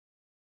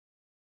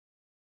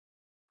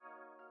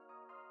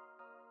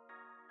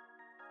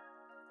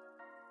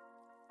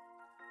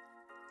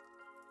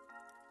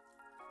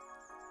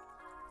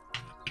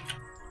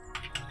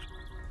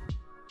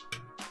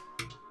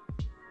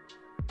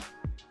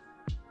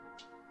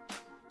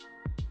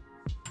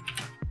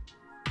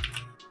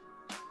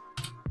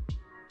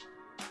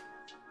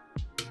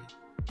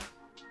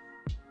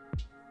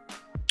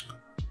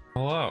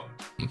Hello,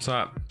 what's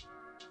up?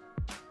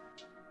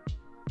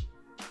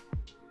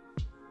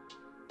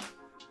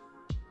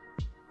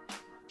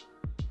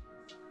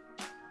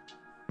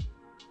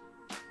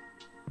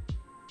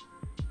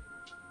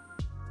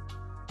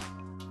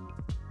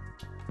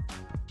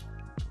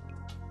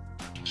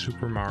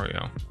 Super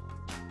Mario.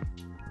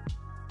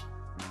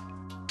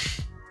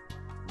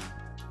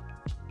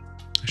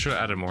 I should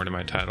have added more to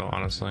my title,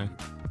 honestly.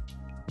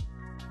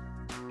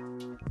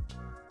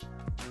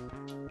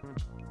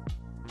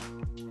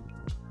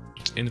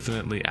 It's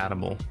infinitely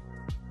addable.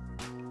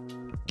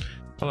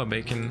 Hello,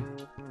 Bacon.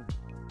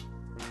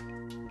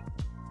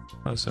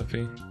 Hello,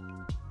 Sophie.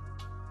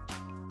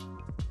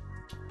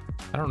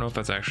 I don't know if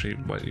that's actually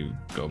what you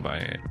go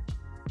by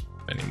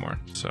anymore,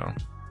 so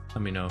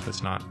let me know if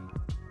it's not.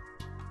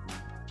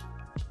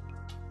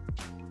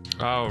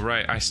 Oh,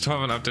 right. I still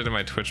haven't updated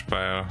my Twitch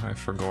bio. I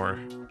forgot.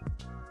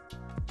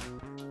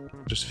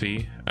 Just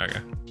Fee? Okay.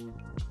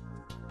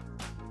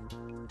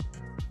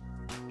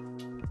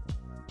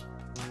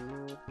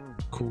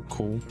 Cool,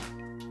 cool.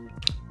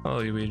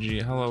 Hello,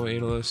 EBG. Hello,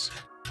 Adalus.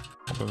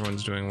 Hope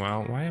everyone's doing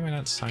well. Why am I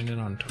not signed in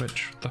on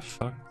Twitch? What the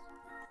fuck?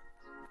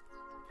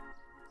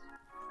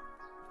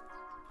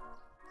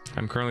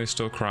 I'm currently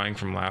still crying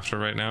from laughter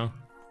right now.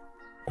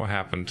 What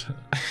happened?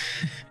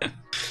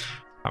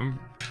 I'm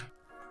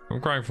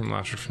crying from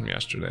laughter from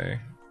yesterday.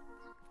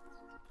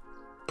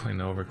 Playing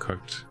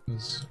Overcooked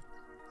was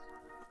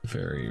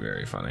very,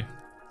 very funny.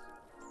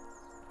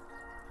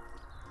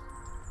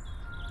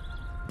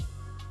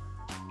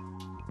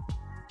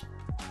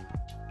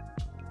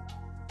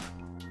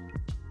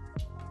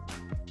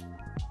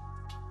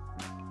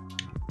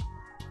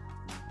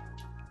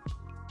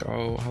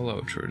 Oh,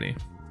 hello, Trudy.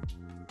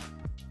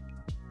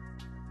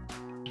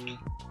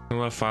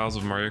 We'll have files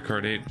of Mario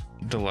Kart 8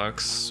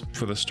 Deluxe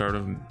for the start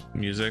of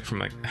music from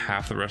like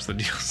half the rest of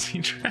the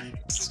DLC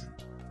tracks.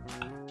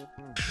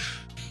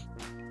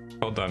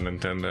 Well done,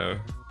 Nintendo.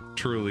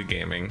 Truly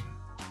gaming.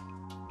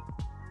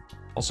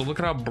 Also, look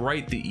at how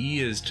bright the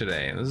E is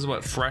today. This is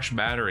what fresh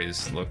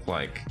batteries look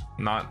like,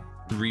 not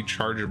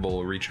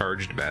rechargeable,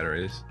 recharged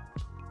batteries.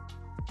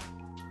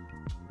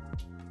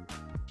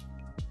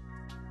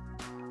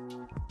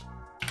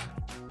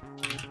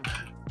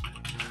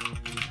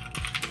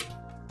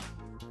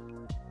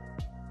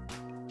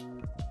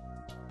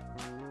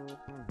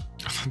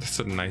 That's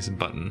a nice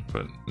button,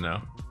 but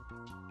no.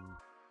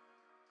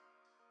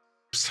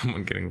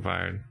 Someone getting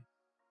fired.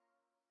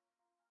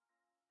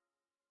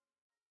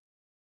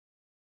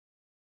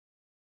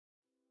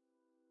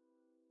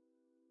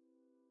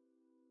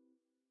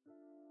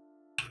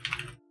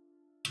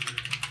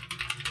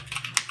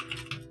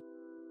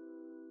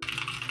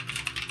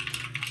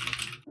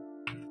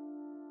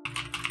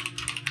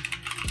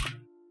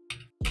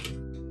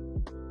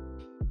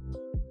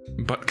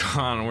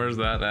 ButCon, where's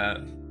that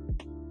at?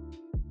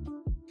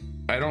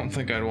 I don't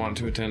think I'd want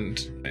to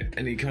attend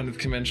any kind of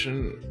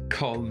convention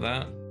called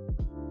that.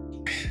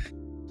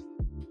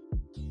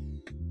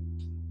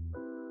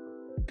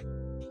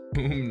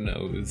 Who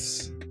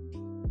knows?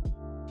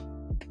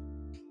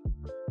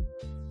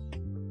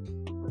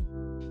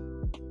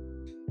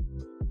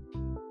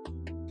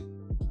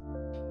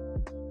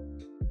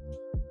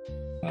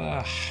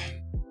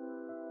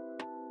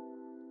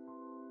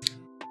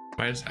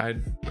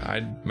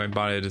 My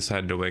body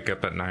decided to wake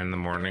up at 9 in the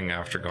morning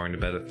after going to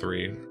bed at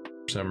 3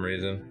 for some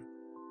reason.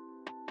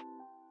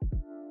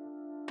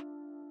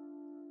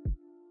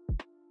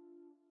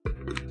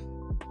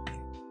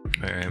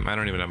 I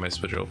don't even have my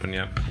Switch open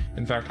yet.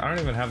 In fact, I don't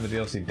even have the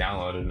DLC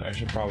downloaded. I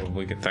should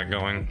probably get that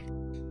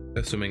going,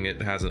 assuming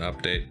it has an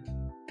update,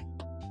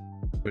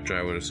 which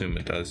I would assume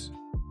it does.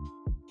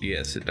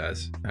 Yes, it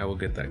does. I will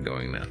get that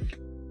going now.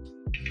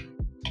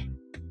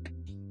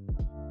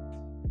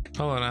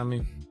 Hello,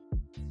 Nami.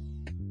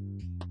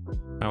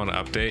 I want to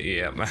update?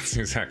 Yeah, that's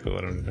exactly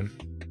what I'm doing.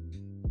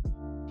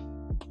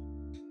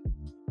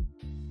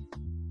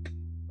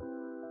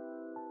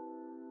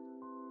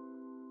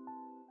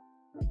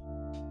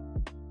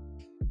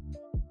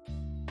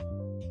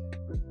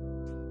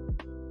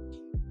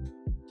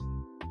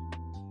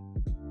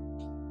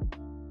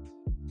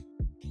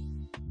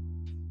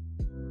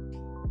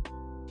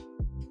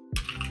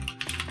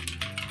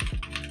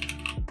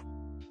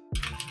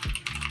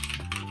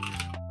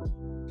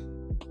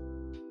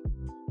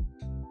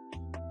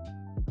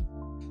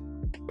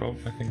 Oh,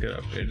 I think it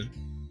updated.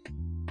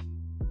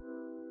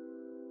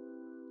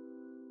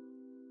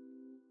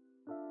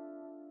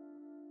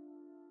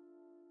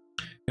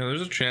 Yeah,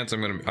 there's a chance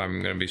I'm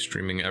gonna be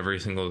streaming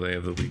every single day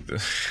of the week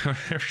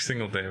every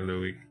single day of the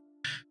week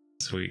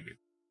this week.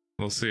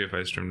 We'll see if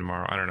I stream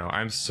tomorrow. I don't know.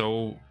 I'm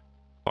so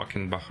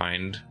fucking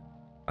behind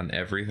on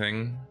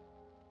everything.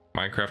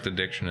 Minecraft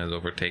addiction has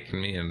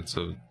overtaken me, and it's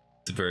a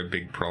very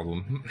big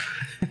problem.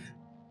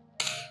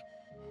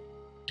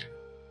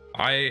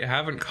 I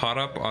haven't caught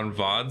up on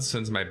VODs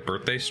since my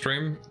birthday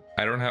stream.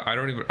 I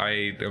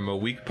am a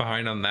week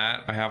behind on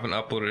that. I haven't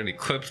uploaded any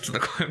clips to the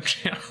clip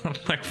channel in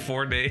like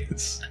 4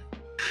 days.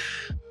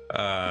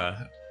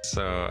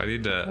 So I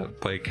need to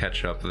play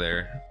catch up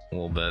there a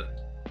little bit.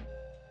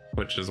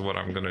 which is what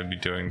I'm gonna be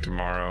doing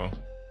tomorrow.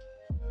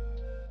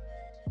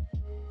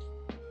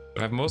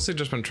 But I've mostly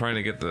just been trying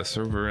to get the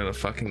server in a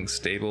fucking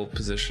stable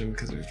position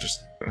because we've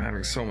just been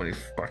having so many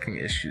fucking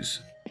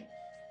issues.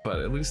 But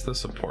at least the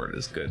support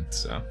is good,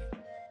 so,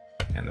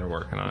 and they're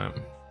working on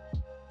it.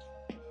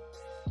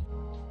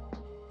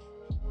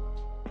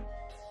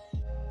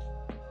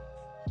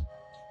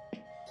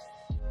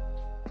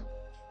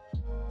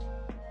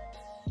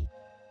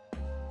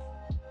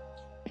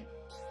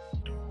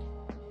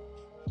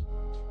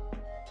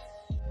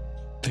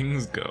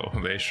 Things go,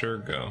 they sure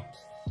go.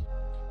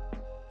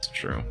 It's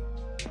true.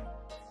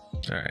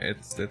 All right,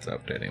 it's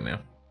updating now.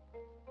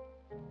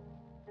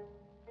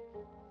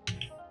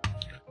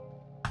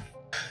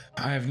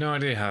 I have no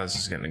idea how this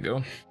is gonna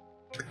go.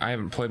 I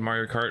haven't played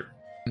Mario Kart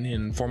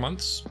in 4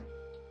 months,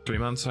 3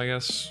 months, I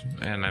guess,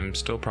 and I'm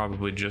still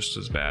probably just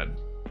as bad.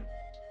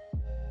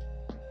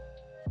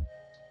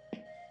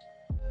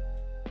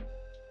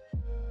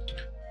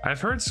 I've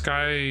heard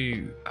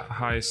Sky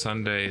High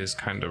Sunday is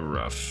kind of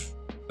rough,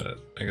 but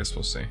I guess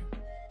we'll see.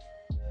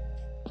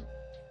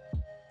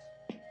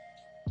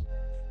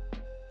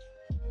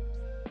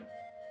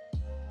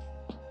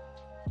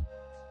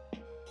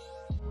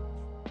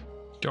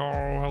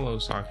 Oh, hello,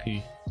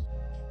 Saki.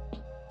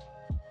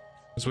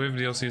 This Wave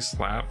DLC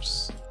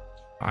slaps.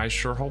 I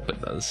sure hope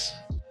it does.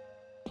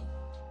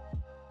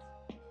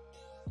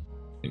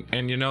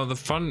 And you know, the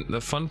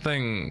fun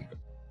thing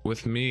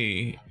with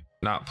me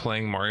not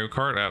playing Mario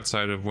Kart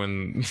outside of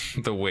when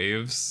the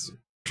waves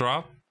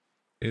drop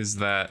is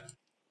that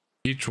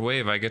each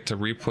wave I get to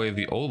replay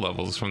the old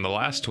levels from the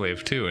last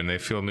wave too, and they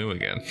feel new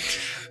again.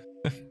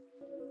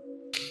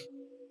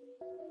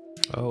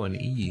 Oh, an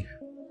E.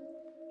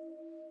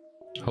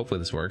 Hopefully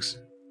this works.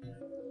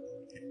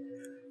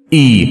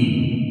 E.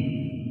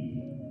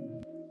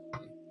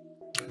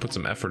 Put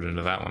some effort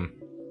into that one.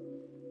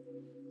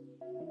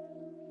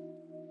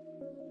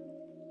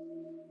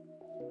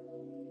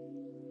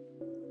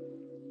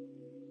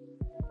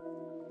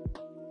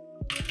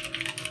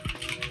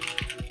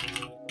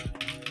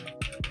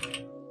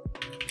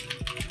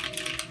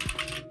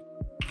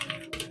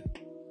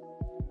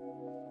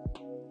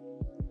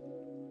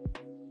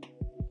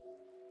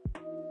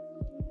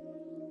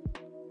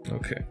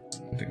 Okay,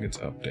 I think it's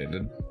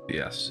updated.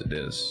 Yes, it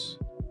is.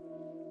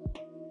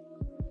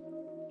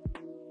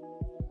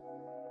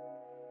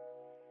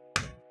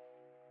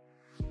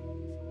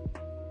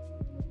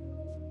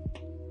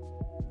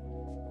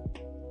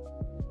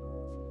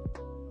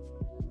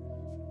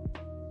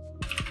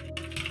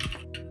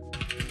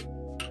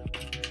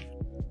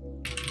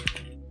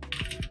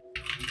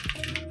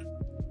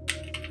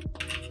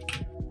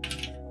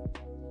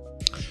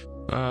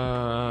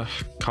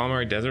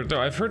 Calamari Desert,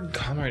 though I've heard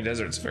Calamari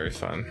Desert's very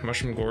fun.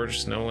 Mushroom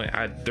Gorge,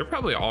 Snowland, they're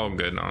probably all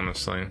good,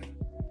 honestly.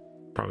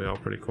 Probably all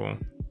pretty cool.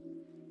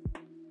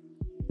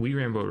 Wee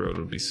Rainbow Road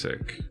would be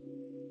sick.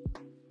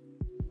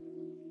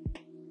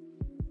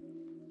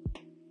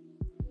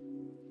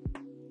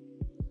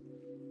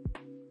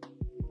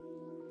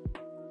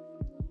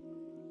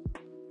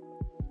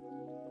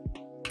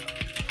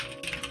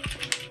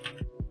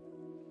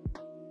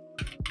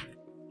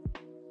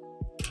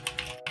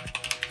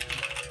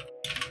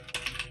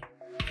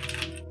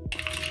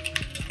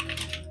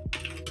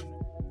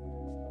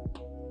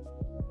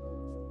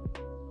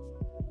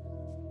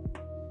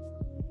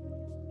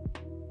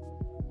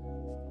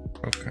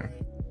 Okay.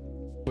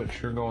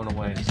 Twitch, you're going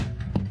away.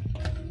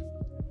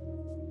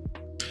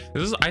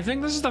 I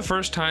think this is the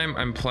first time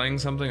I'm playing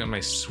something on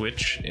my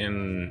Switch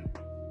in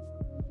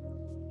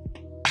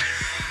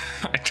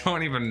I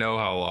don't even know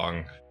how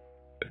long.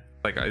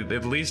 Like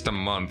at least a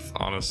month,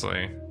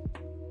 honestly.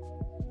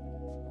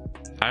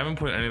 I haven't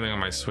put anything on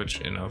my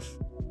Switch in a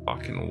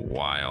fucking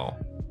while.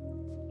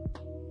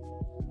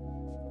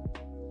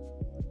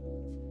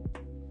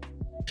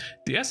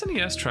 The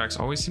SNES tracks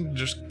always seem to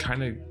just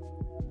kind of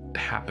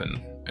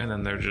happen, and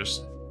then they're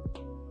just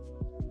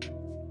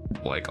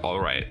like, all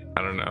right,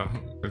 I don't know,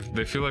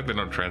 they feel like they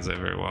don't translate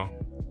very well.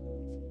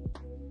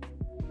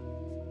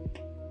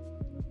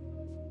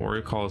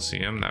 Warrior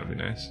Coliseum, that would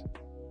be nice.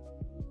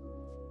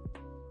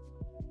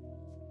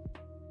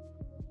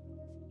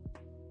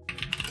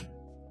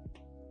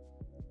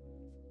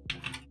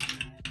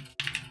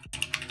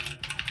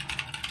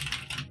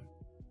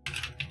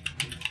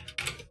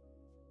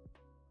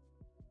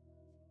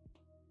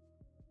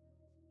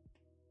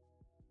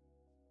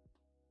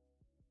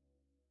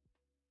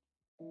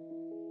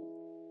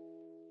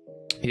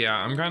 Yeah,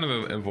 I'm kind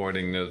of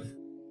avoiding the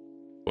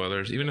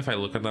spoilers. Even if I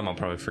look at them, I'll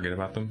probably forget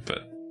about them,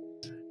 but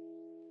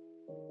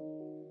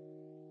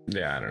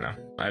yeah, I don't know.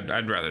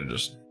 I'd rather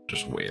just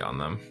wait on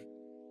them.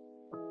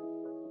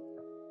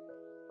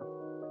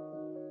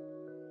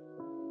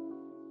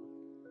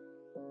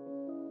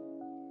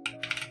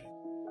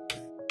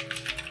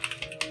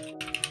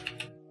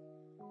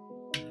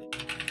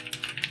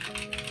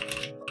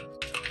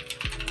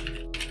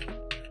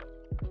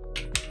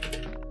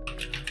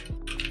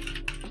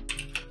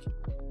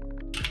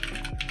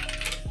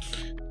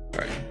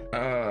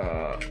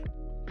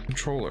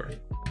 Controller,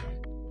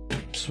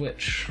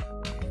 Switch,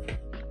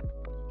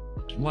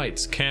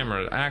 Lights,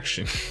 camera,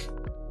 action.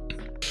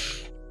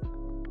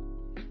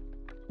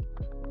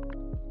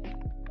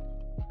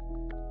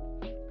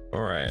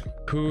 Alright,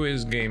 who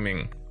is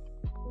gaming?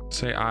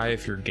 Say I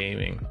if you're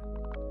gaming.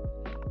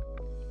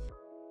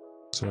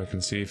 So I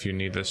can see if you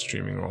need this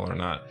streaming role or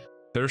not.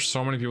 There's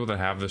so many people that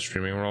have the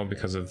streaming role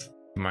because of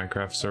the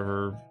Minecraft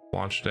server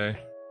launch day.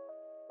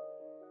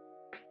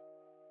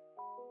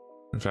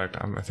 In fact,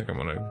 I think I'm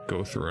gonna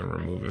go through and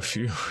remove a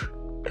few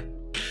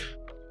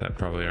that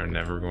probably are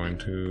never going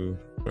to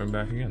join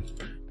back again.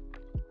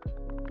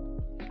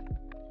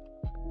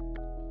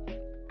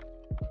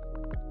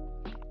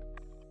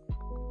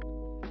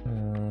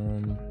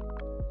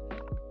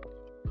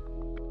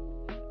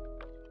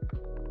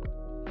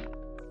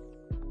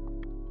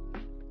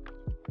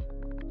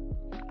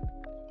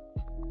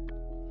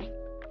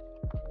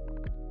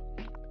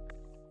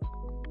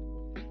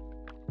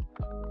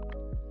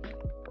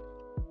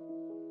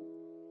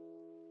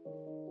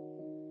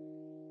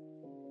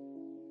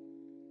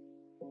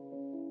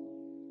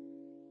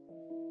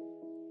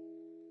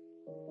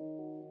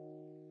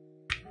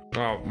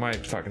 Oh, my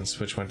fucking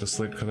Switch went to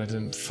sleep because I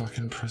didn't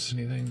fucking press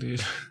anything,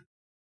 dude.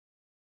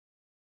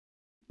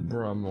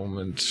 Bruh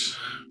moment.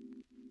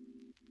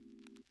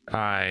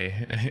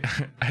 I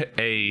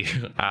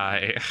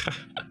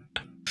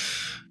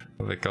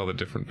like all the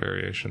different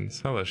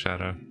variations. Hello,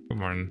 Shadow. Good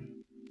morning.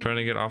 Trying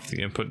to get off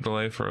the input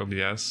delay for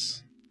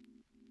OBS.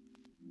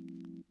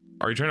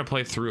 Are you trying to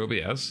play through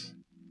OBS?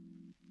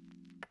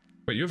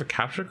 Wait, you have a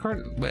capture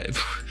card? Wait,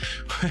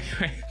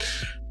 wait.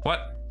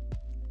 What?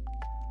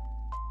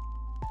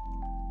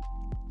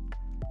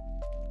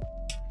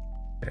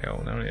 Okay,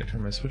 well, now I need to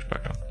turn my Switch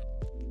back on.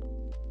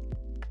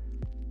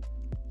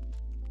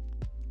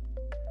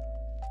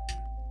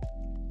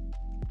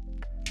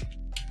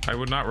 I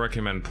would not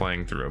recommend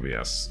playing through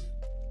OBS.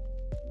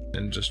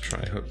 And just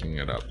try hooking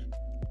it up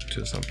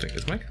to something.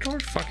 Is my controller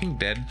fucking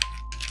dead?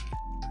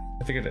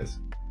 I think it is.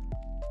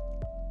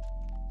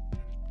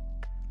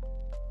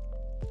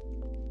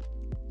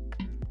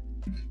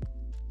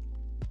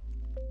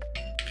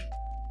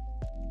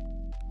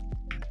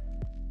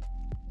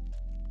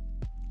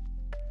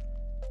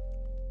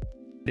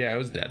 Yeah, it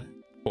was dead.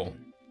 Cool.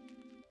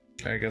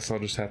 I guess I'll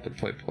just have to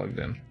play plugged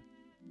in.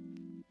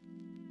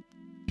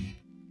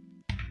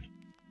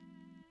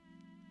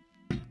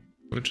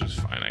 Which is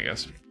fine, I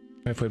guess.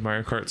 I played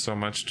Mario Kart so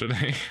much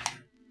today.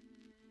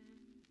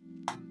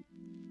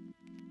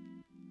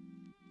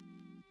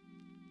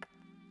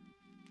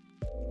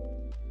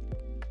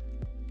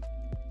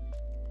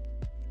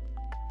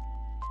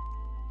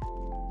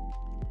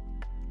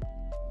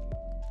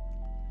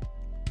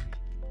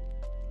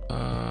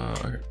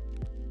 Okay.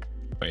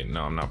 Wait,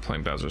 no, I'm not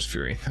playing Bowser's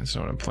Fury. That's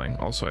not what I'm playing.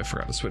 Also, I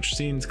forgot to switch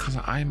scenes because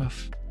I'm a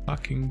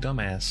fucking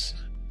dumbass.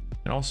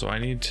 And also, I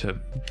need to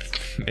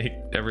make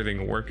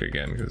everything work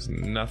again because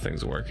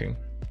nothing's working.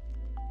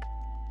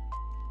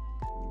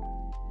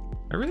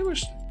 I really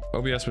wish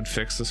OBS would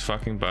fix this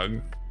fucking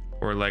bug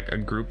where like a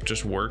group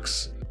just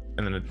works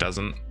and then it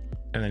doesn't.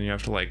 And then you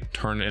have to like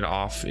turn it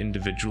off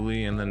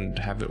individually and then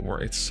have it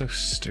work. It's so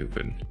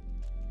stupid.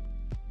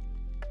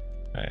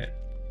 All right,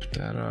 put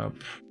that up.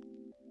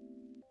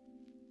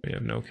 We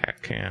have no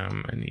cat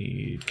cam. I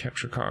need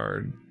capture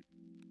card.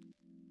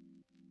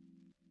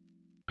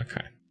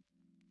 Okay.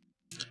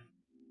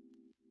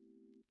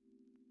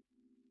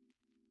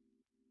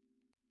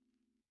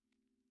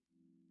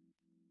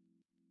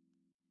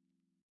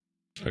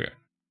 Okay.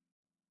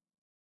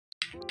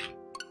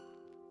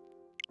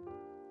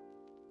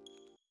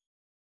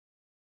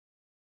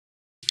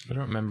 I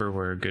don't remember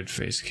where a good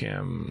face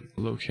cam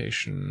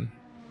location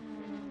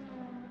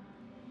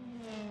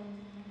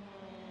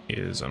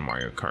is on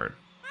Mario Kart.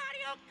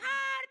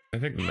 I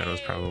think the meadow's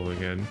probably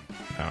good.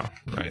 Oh,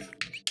 right.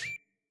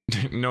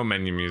 No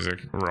menu music.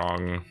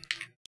 Wrong.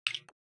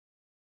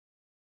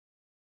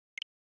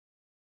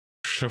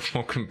 Should've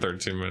woken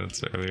 13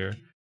 minutes earlier.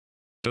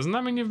 Doesn't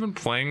that mean you've been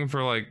playing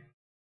for like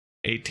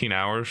 18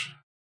 hours?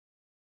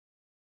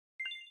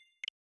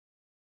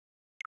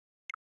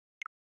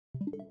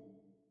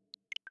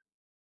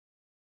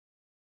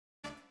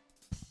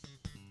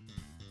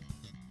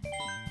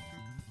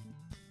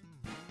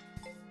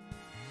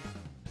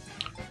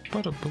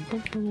 It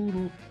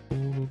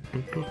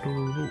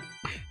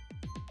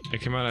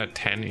came out at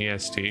 10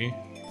 EST,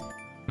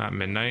 not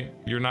midnight.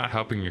 You're not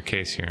helping your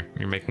case here.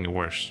 You're making it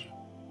worse.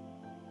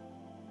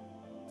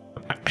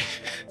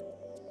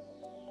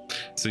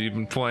 So you've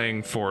been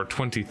playing for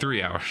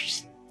 23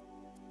 hours.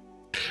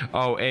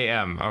 Oh,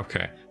 AM.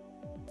 Okay.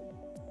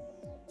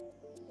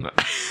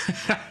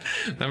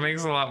 That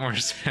makes a lot more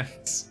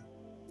sense.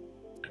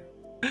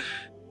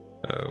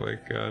 Oh my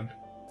god.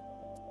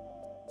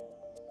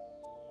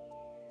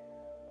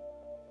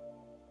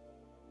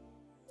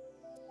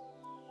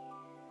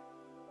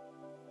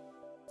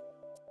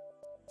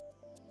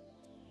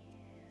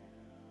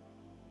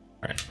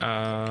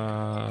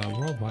 Alright,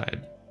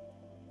 worldwide.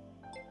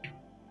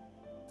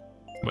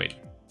 Wait,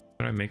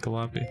 did I make a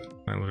lobby?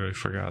 I literally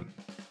forgot.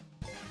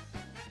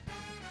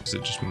 Is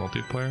it just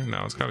multiplayer?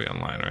 No, it's gotta be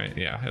online, right?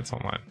 Yeah, it's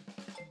online.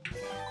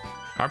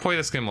 I play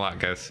this game a lot,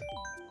 guys.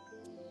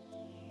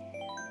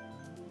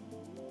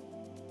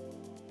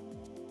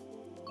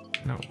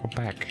 No, go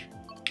back.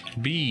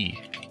 B.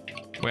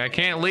 Wait, I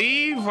can't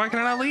leave? Why can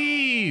I not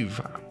leave?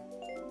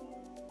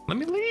 Let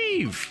me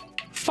leave.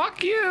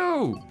 Fuck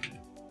you.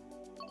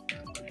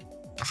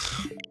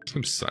 This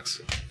game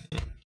sucks.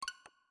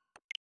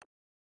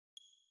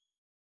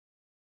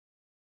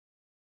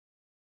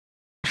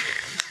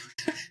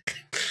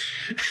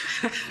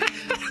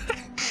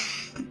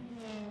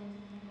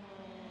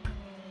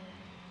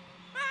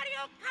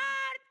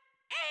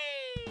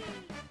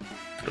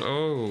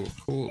 Oh,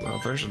 cool.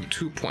 Version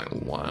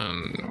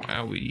 2.1.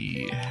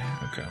 Wowie.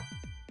 Okay.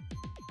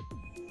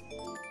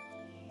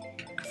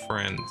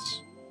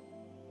 Friends.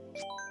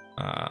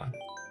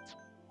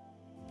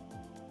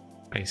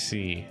 I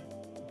see.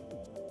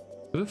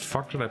 Who the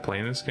fuck did I play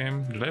in this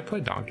game? Did I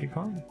play Donkey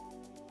Kong?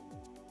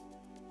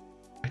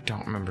 I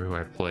don't remember who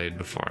I played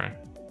before.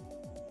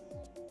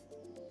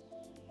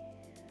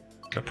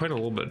 I played a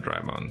little bit of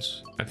Dry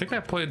Bones. I think I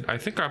played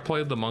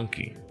the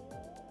monkey.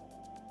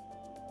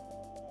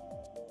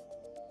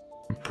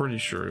 I'm pretty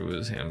sure it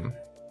was him.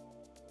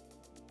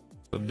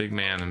 The big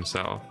man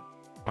himself.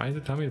 Why did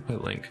it tell me to play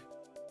Link?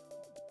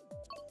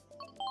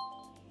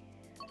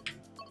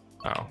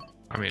 Oh,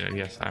 I mean,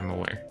 yes, I'm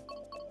aware.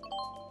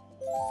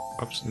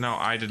 Oops, no,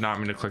 I did not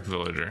mean to click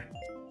villager.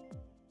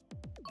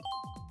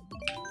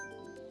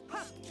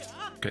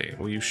 Okay,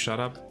 will you shut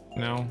up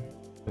now?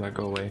 Will that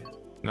go away?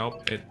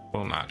 Nope, it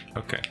will not.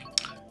 Okay.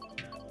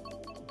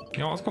 You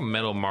know, let's go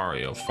Metal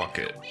Mario. Fuck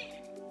it.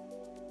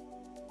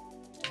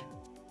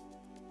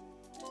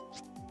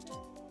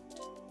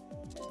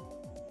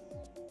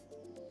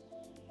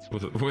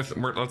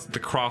 Let's the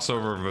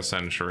crossover of the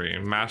century.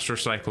 Master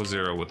Cycle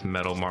Zero with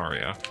Metal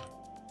Mario.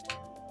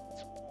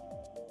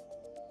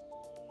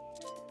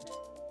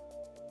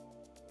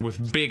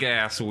 With big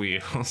ass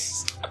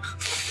wheels.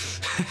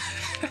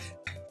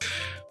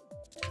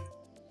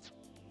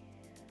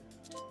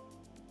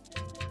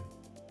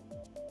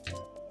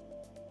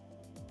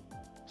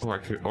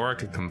 Or I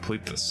could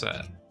complete the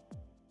set.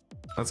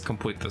 Let's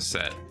complete the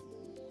set.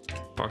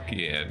 Fuck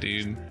yeah,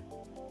 dude.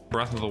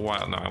 Breath of the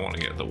Wild. No, I want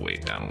to get the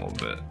weight down a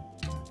little bit.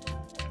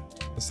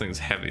 This thing's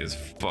heavy as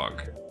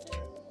fuck.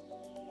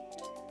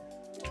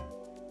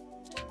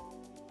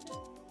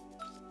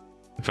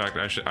 In fact,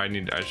 I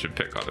should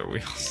pick other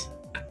wheels.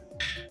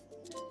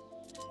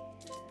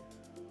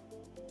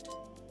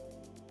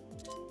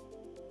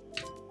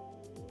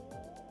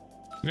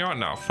 You know what?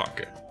 No, fuck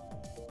it.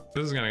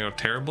 This is gonna go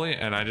terribly,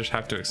 and I just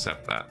have to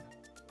accept that.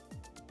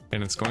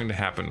 And it's going to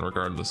happen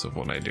regardless of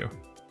what I do.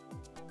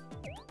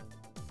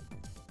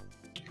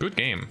 Good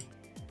game.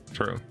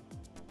 True.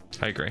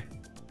 I agree.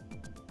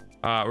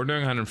 We're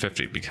doing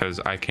 150 because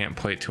I can't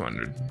play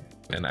 200,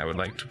 and I would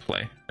like to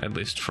play at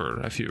least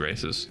for a few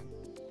races.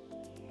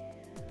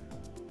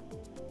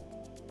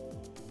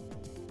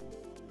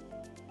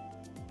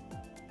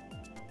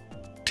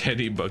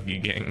 Teddy Buggy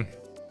Gang.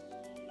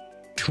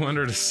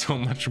 200 is so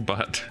much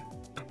butt.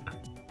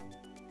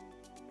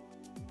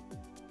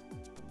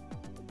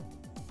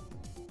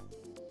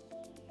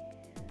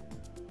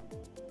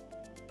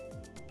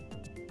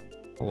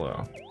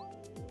 Hello.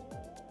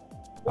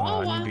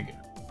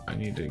 I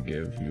need to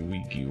give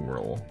Yuigi a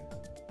roll.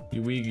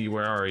 Yuigi,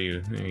 where are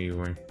you? There you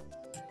are.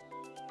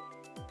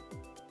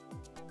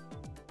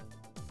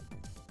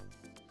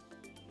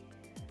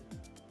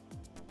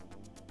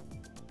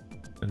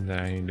 And then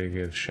I need to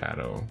give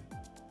Shadow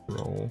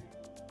roll.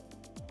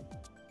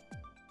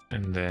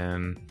 And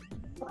then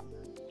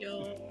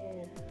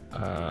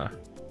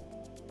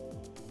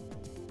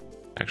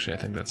actually I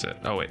think that's it.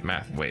 Oh wait,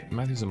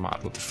 Matthew's a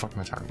mod. What the fuck am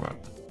I talking about?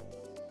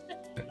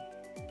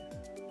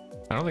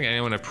 I don't think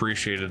anyone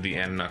appreciated the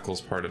N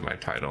Knuckles part of my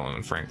title,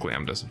 and frankly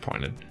I'm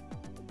disappointed.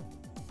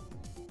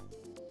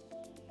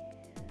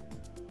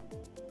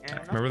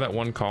 Remember that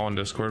one call on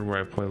Discord where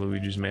I play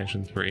Luigi's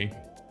Mansion 3?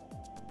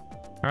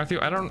 Matthew,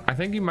 I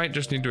think you might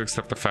just need to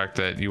accept the fact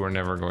that you are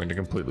never going to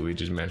complete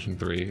Luigi's Mansion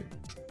 3.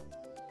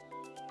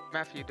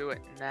 Matthew, do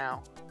it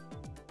now.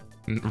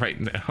 Right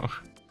now.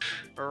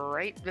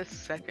 Right this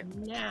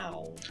second.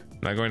 Now.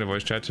 Am I going to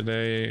voice chat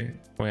today?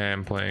 I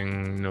am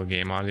playing no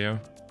game audio.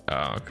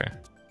 Oh, okay.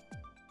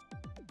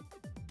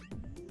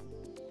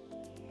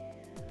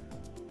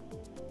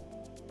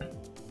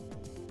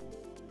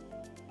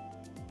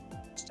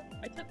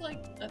 I took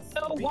like a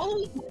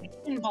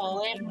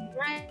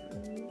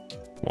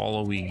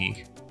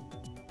Waluigi.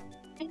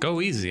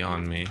 Go easy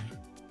on me.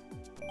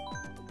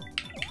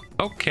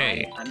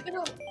 Okay. I'm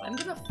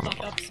gonna fuck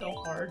up so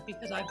hard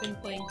because I've been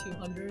playing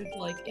 200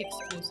 like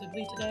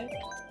exclusively today.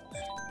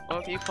 Well,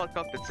 if you fuck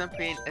up, it's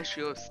simply an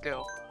issue of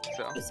skill.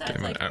 So.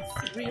 Besides, like,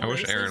 I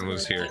wish Aaron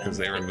was here because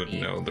Aaron would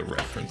know the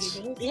reference.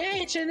 Yeah,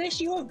 it's an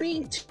issue of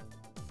being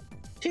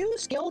too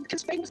skilled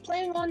because Spain was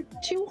playing on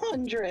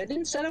 200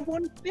 instead of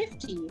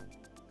 150.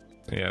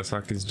 Yeah,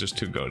 Saki's just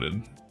too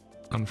goated.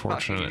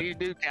 Unfortunate. You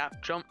do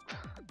gap jump.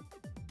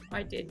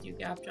 I did do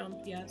gap jump,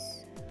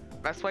 yes.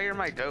 That's why you're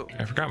my dope.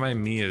 I forgot my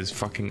me is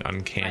fucking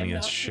uncanny I'm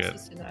as not shit.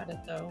 consistent at it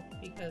though,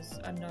 because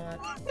I'm not.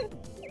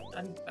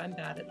 I'm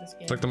bad at this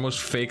game. It's like the most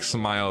fake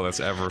smile that's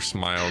ever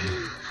smiled.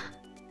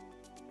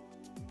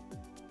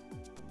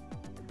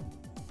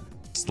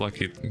 It's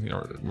lucky, you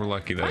know, we're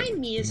lucky that My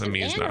me is the an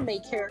me is anime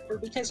not. character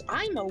because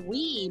I'm a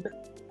weeb.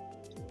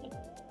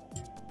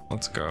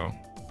 Let's go.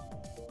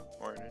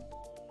 Morning.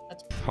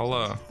 That's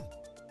Hello.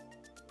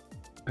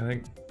 I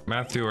think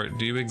Matthew,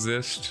 do you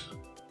exist?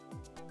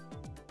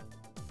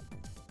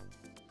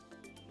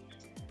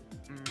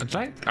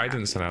 I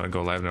didn't send out a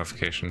go live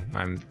notification.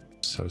 I'm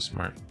so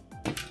smart.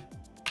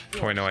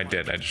 Oh, I know I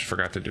did. I just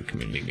forgot to do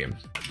community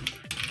games.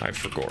 I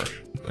forgot.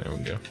 There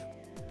we go.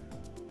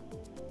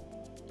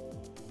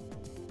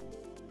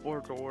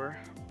 Or door.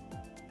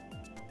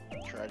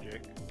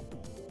 Tragic.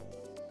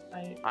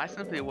 I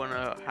simply want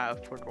to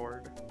have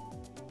Fordord.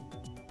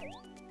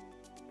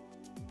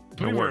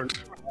 It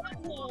worked.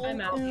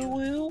 I'm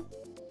out.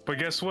 But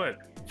guess what?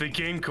 The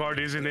game card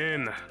isn't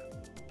in.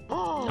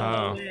 Oh,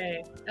 Oh. No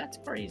way. That's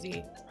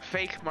crazy.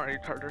 fake Mario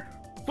Karter.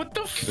 What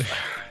the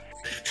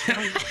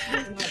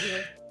Not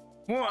here.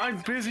 Well,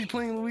 I'm busy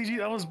playing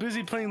Luigi. I was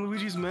busy playing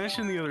Luigi's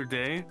Mansion the other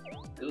day.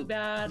 Too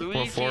bad.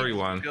 Luigi's floor you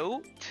on?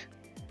 Goat?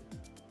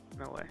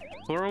 No way.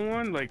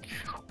 401, like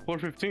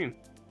 415.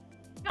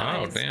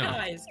 Guys, damn.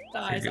 guys,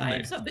 Pretty good I have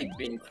night. something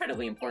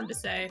incredibly important to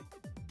say.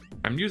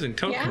 I'm using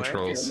tilt Yeah? You will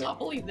controls. not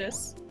believe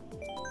this.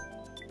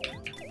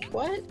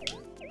 What?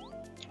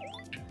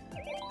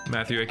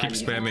 Matthew, I keep I'm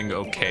using spamming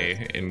tilt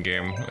OK in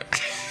game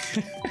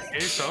Okay,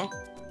 so.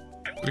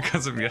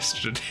 because of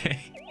yesterday.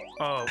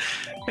 Oh,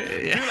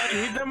 dude, Yeah. I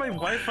hate that my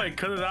Wi-Fi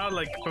cut it out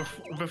like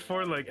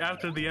before, like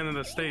after the end of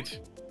the stage.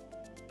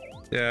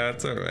 Yeah,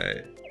 it's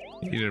alright.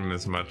 You didn't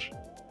miss much.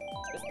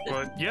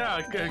 But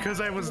yeah,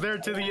 because I was there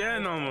to the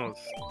end almost.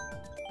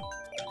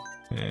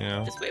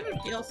 Yeah. This wave of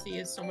DLC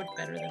is so much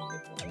better than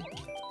Wave 1.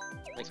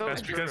 Like, So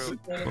That's because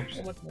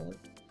so much more.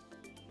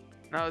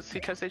 No, it's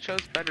because they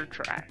chose better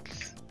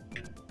tracks.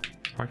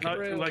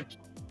 True. like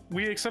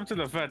we accepted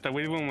the fact that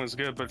Wave 1 was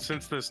good, but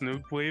since this new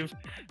wave,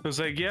 it was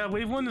like, yeah,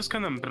 Wave 1 is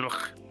kind of.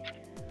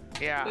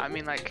 Yeah, I Wave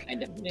mean, 1 like,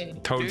 kind of mid.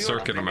 New Toad York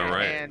Circuit, am I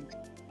right? And,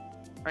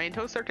 I mean,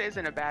 Toad Circuit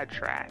isn't a bad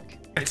track.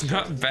 It's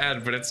not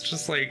bad, but it's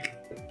just like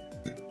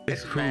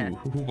It's bad.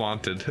 who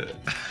wanted it?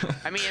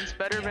 I mean, it's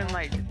better than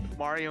like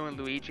Mario and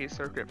Luigi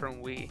Circuit from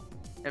Wii,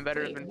 and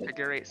better Wait, than what?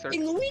 Figure 8 Circuit.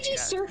 And Luigi Yeah.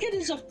 Circuit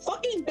is a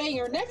fucking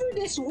banger. Never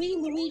this Wii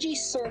Luigi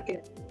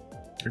Circuit.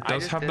 It I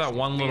does just have that dissed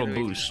one little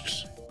Luigi.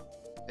 boost.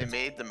 They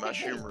made the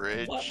Mushroom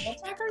Ridge What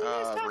track are you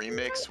guys talking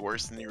remix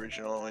worse than the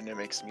original, and it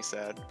makes me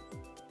sad.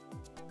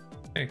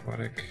 Hey,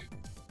 Aquatic.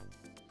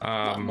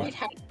 Might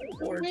have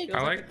Or it feels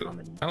I like a the-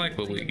 common I like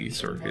the Mario Luigi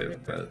Circuit,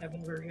 but-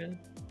 Heaven version.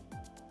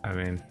 I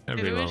mean, Dude,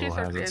 every Luigi level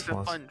has Circuit its is a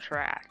flaws. fun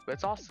track, but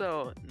it's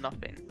also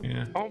nothing.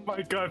 Yeah. Oh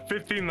my god,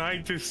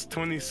 59 to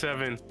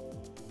 27.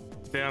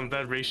 Damn,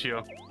 that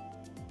ratio.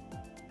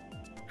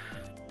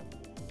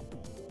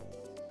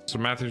 So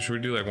Matthew, should we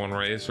do like one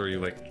race, or are you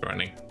like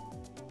joining?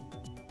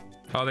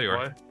 Oh, there you are.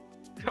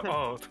 What?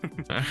 Oh,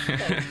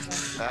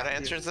 That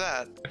answers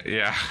that.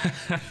 Yeah.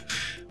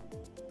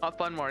 Not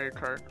fun Mario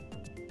Kart.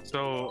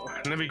 so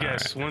let me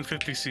guess,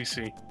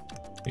 150cc.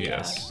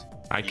 Yes.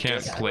 I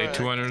can't just play put-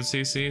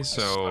 200cc,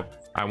 so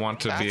I want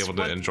to be That's able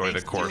to what enjoy the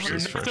makes courses You're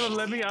not first. gonna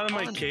let me out of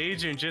my Fun.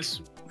 cage and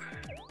just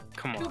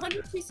come on,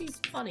 200cc is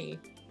funny,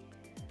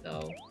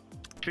 though.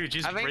 dude,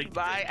 just I break. think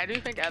I do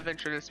think Evan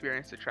should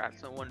experience the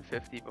tracks on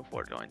 150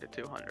 before going to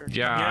 200.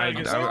 Yeah, Yeah, I, I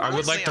guess- I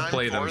would like to Honestly,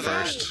 play I'm them for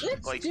that. first.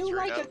 Let's Like, do straight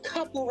like a up.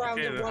 couple rounds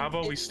Okay, of how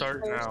about we 150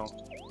 start first. now?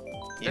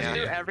 Let's Yeah.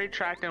 do every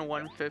track in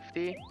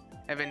 150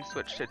 and then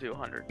switch to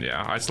 200.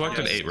 Yeah, I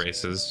selected Yes. 8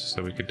 races,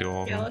 so we could do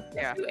all of Yeah, them. let's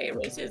Yeah. do 8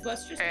 races.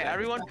 Let's just. Okay, do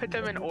everyone every put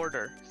them in track.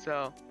 order,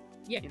 so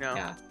Yeah, you know.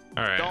 yeah.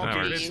 Alright, Don't that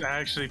be- works. Let's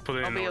actually put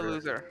it Don't in be a order.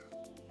 loser.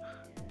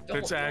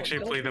 Let's Don't- actually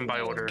don't play be them by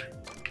mean. order.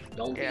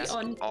 Don't Yeah. be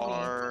unfunny.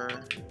 Are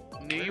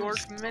New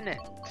York Minute.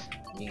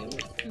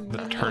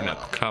 The turnip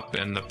cup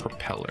and the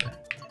propeller.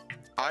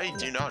 I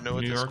do not know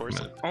what New this York course is.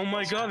 Minute. Oh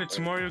my god, it's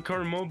Mario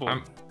Kart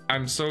Mobile.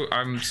 I'm so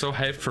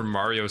hyped for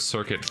Mario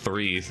Circuit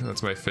 3.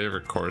 That's my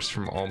favorite course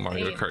from all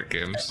Mario Hey. Kart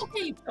games.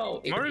 Okay, so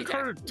Mario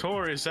Kart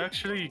Tour is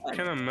actually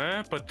kind of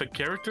meh, but the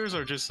characters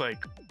are just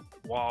like,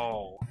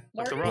 wow.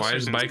 Like the Mario- Why is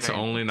roster's bikes insane.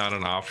 only not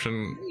an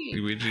option,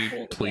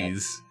 Luigi?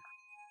 Please.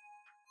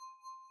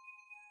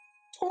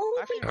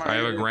 Totally Actually, I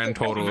have a grand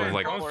total of Evan,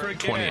 like don't forget,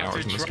 20 hours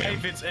to in this game.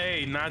 drive, it's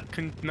A,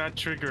 not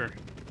trigger.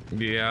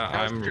 Yeah,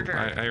 That was trigger.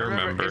 I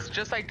remember. It's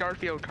just like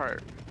Garfield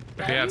Kart.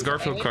 Yeah, it's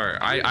Garfield Kart.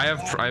 I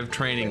have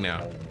training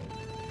now.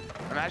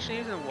 Imagine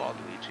using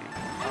Waluigi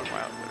on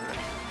Wild Rift.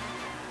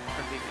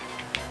 That'd be me.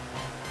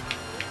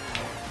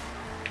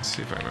 Let's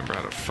see if I remember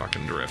how to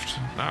fucking drift.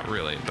 Not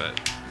really, but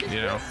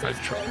you know, I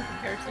try. in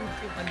comparison to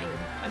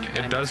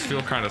 200. It does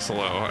feel kind of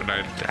slow, and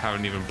I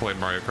haven't even played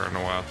Mario Kart in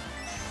a while.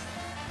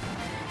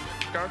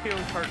 Garfield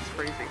Kart's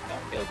crazy.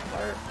 Garfield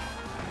Kart.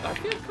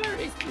 Garfield Kart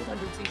is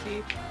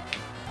 200cc.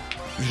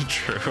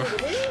 True.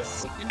 It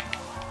is.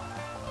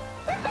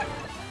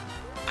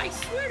 I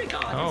swear to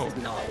God, Oh. this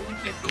is not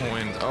 150.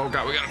 Coins. Oh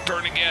god, we got a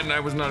turn again. I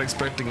was not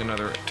expecting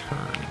another turn.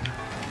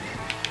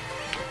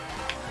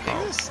 I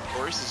think this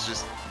course is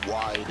just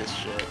wide as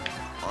shit,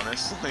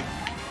 honestly.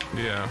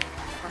 Yeah.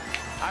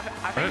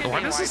 I Why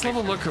does this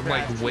level look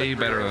like way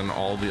better than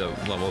all the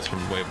levels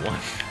from Wave 1?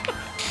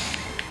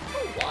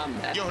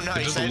 Yo, It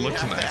nice. just I didn't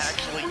looks have to nice.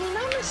 actually I mean,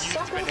 I'm a use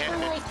sucker for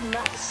bananas.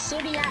 like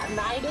city at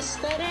night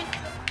aesthetic.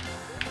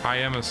 I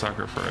am a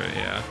sucker for it,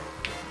 yeah.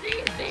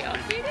 They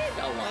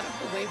updated a lot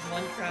of the Wave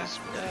 1 tracks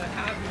to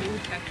have new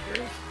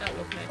textures that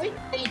look nice. Wait,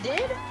 they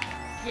did?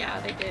 Yeah,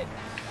 they did.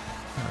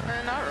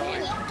 Not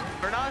really.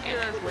 We're not as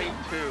good as Wave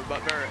 2,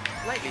 but they're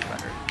slightly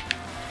better.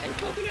 And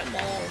Coconut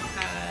Mall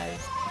has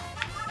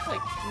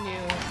like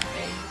new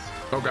things.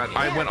 Oh god,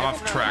 I went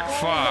off track. The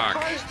Fuck.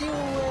 cars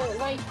do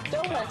like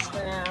donuts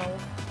now.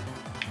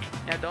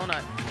 Yeah,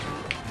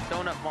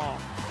 Donut Mall.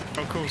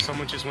 Oh, cool.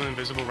 Someone just went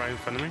invisible right in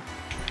front of me.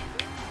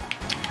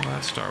 Well,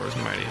 that star was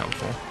mighty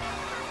helpful.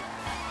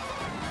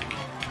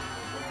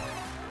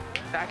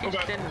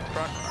 Packaged in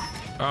front.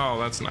 Oh,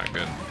 that's not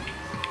good.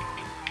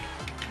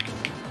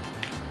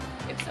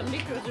 If somebody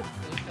throws a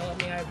blue shell at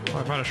me, I will. Oh,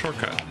 I found a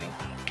shortcut.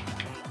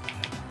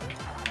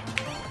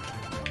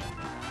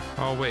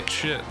 Oh wait,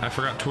 shit. I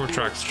forgot tour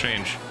tracks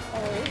change.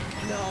 Oh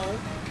no.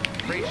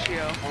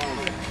 Ratio.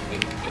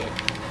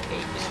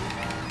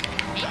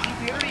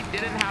 If you already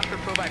didn't have to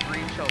throw that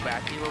green shell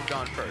back, he would have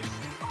gone first.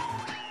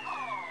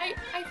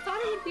 I thought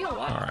it would be a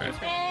lot. Alright.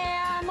 closer.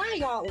 And I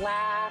got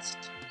last.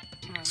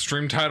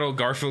 Stream title: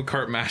 Garfield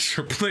Kart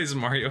Master plays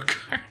Mario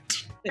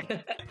Kart.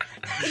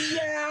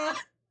 Yeah.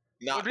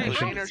 Not Would be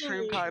pushing. a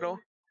stream title.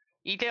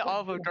 You get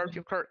all of the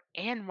Garfield Kart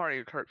and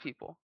Mario Kart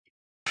people.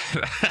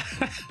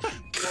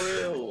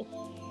 True.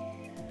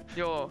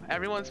 Yo,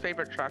 everyone's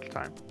favorite track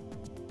time.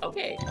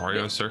 Okay.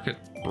 Mario Circuit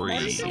What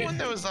 3. is the one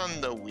that was on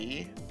the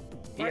Wii?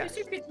 Mario Yes.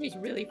 Circuit 3 is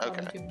really fun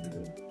Okay. to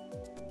do.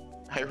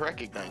 I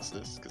recognize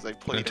this because I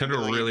played. Nintendo a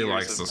million really years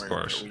likes of this Mario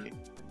course. Wii.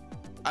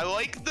 I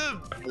like the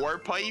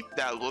warp pipe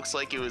that looks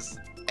like it was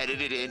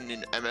edited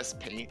in MS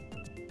Paint.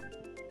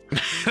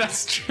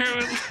 That's true.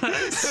 It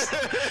does.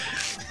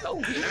 So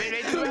weird. I mean,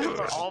 they do it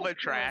for all the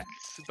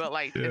tracks, but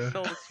like, Yeah. it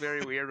still looks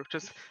very weird.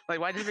 Just like,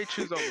 why did they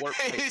choose a warp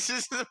pipe? It's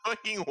just the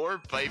fucking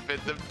warp pipe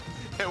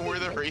at where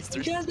the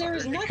racers. Because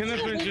there's It nothing could have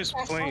of been just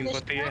interest on plain, this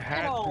but they track had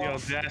at all. the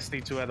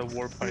audacity to add a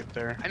warp pipe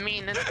there. I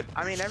mean,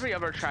 every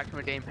other track in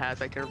the game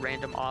has like a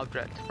random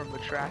object from the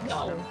track.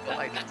 No, but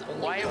like, that's only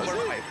why a one.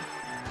 warp pipe?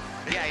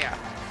 Yeah, yeah.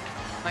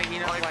 Like,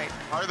 you know, like,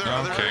 Are there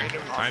other Okay,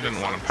 random I didn't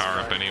objects want on to this power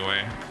up track?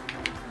 anyway.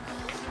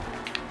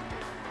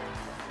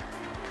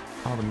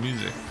 Oh, the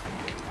music.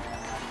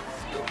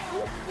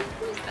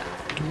 Who is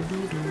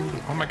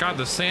that? Oh my god,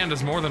 the sand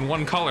is more than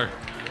one color.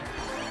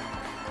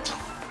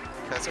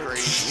 That's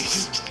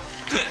crazy.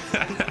 Oh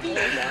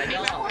my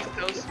God.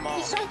 so small.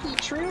 Isaki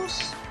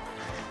Truce.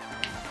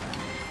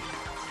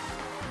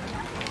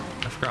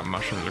 I forgot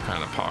mushrooms are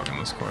kind of pog in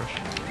this course.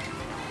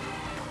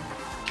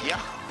 Yeah.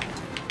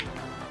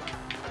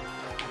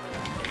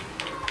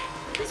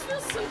 This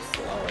feels so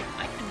slow.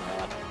 I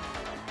cannot.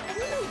 I don't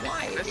know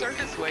why. This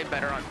circuit's way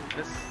better on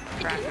this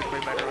track is way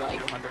better on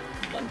 200.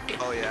 150.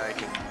 Oh yeah, I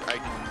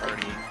can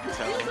already This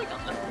tell. feels like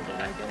 100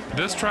 and I don't know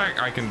This why.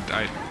 track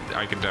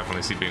I can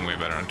definitely see being way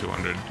better on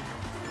 200.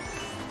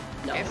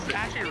 No. It's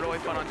actually really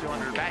fun on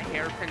 200. That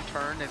hairpin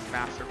turn is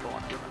masterful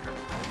on 200.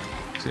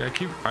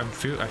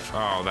 See,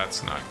 oh,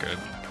 that's not good.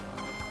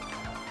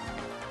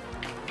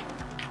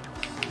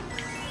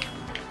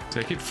 See,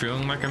 I keep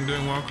feeling like I'm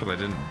doing well because I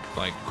didn't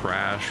like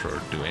crash or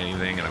do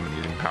anything, and I've been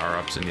using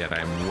power-ups, and yet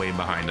I'm way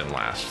behind in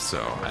last. So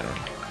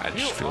I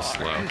just feel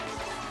slow.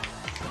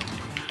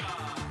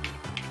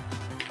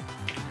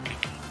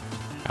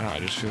 I don't know, I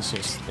just feel so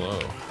slow.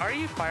 Are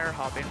you fire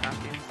hopping,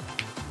 Matthew?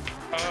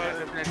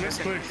 Let's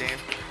click. Game.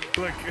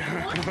 Look,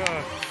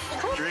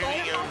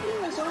 Dreaming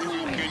of was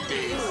only in good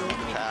days in the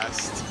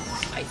past.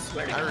 I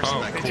swear to I God. respect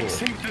Oh, it cool. just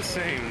seems the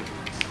same.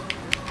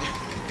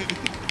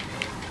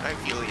 I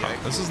feel you.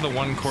 This is the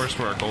one course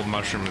where a gold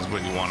mushroom is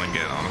what you want to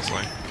get,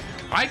 honestly.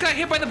 I got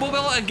hit by the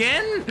Bobella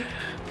again?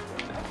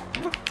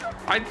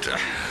 I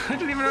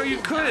didn't even know you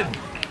could.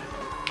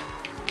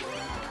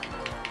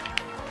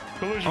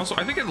 Collision. Also,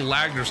 I think it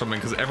lagged or something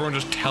because everyone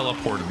just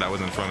teleported that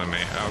was in front of me.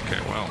 Okay,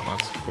 well,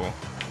 that's cool.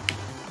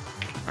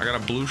 I got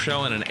a blue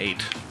shell and an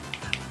 8.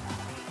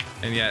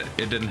 And yet,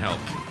 it didn't help.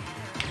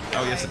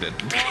 Oh, yes, it did.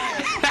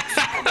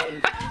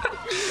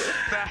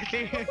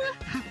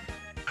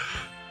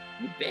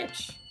 You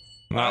bitch.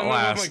 I Not don't know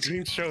what my last.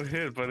 green show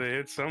hit, but it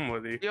hit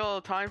somebody. Yo,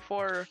 time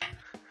for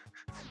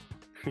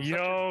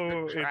Yo,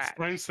 good it's track.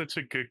 time such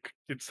a good.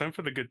 It's time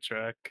for the good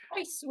track.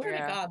 I swear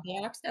Yeah. to God,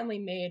 they accidentally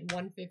made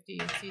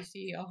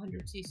 150cc,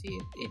 100cc.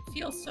 It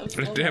feels so It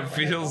slow. damn now,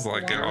 feels I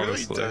don't like know it, It why. really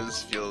honestly.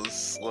 does feel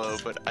slow,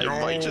 but it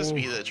might just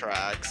be the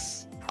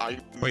tracks.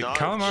 I'm Wait, not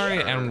Calamari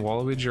sure. and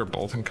Waluigi are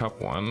both in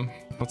Cup 1.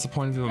 What's the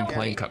point of even No,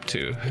 playing wait. Cup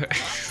 2?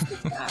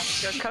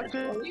 Just come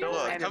to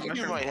Look, and Cup 2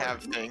 Mushroom might Board.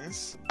 have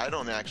things. I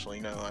don't actually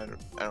know. I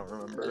don't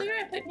remember. Earlier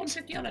I played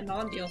 150 on a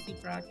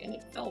non-DLC track and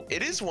it felt...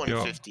 It is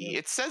 150.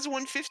 It says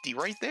 150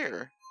 right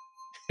there.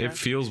 It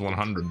feels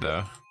 100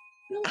 though.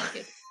 feel like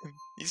it.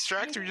 These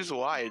tracks are just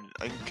wide.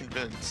 I'm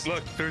convinced.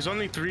 Look, there's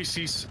only 3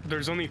 CCs.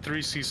 There's only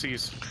 3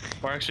 CCs,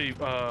 or actually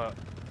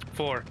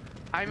 4.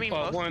 I mean,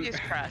 most one- of these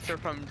tracks are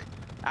from.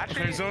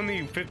 Actually, There's only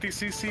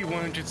 50cc,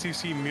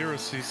 100cc, Miro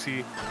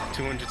cc,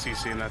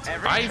 200cc, and that's it.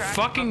 every I track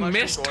fucking from Mushroom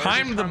missed Gorge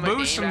time is the from a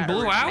boost game and that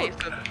blew out.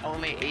 originates with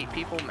only 8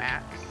 people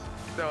max.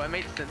 So it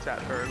makes sense that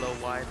they're a little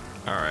wide.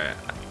 All right,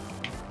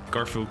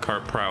 Garfield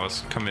Kart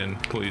prowess, come in,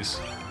 please.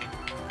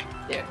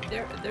 There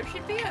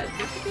should be a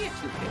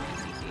 250cc.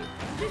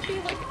 There should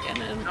be like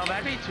No,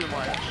 that'd be too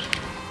much.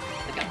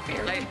 like a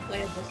barely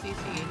playable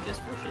cc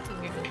just for shits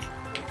and giggles.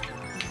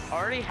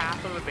 Already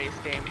half of the base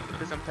game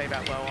doesn't play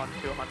that well on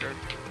 200.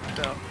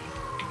 So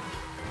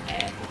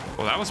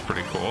Well, that was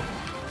pretty cool.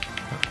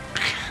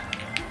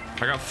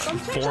 I got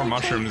Sometimes 4 I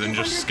mushrooms play and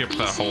just 200 skipped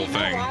that whole PC, no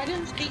thing.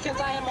 items because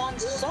I am on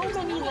so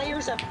many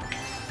layers of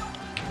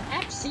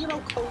F-Zero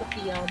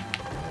copium.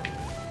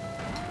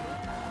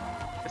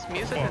 this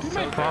music Oh, is so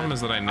My good. problem is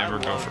that I never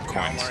go love for coins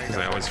Calmar because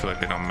I always feel like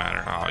they don't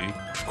matter. Oh, you,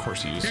 of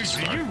course you use Dude, this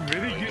do star. you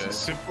really use a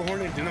Super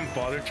Horn and didn't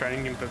bother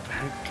trying him to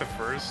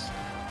first?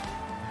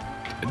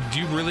 Do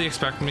you really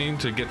expect me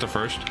to get to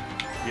first?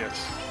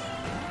 Yes.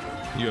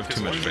 You have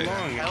too much It's faith.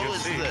 long, What the hell you'll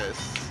is see.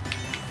 this?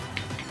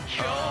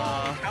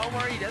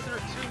 Calmar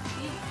Desert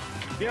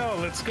 2T. Yo,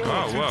 let's go.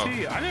 Oh,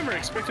 2T. I never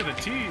expected a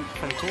T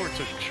from Tor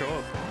to show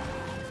up.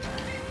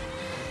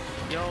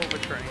 Yo,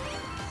 returning.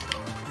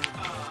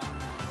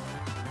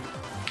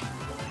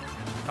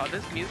 Oh,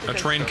 this music A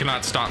is train so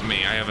cannot stop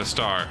me. I have a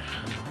star.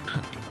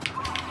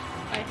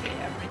 I hate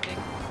everything.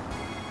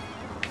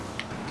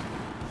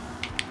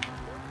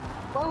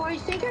 Well, I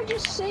think I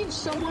just saved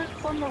someone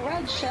from the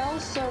red shell,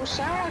 so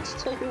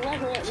shoutouts to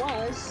whoever it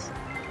was.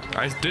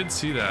 I did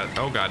see that.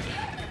 Oh god.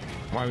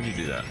 Why would you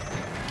do that?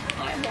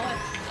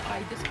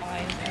 I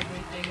despise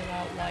everything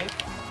about life.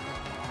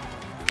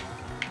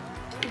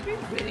 It'd be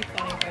really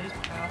funny if I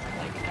just passed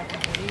like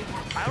everybody.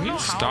 I Can don't know you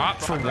how stop I'm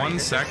for front 1 running.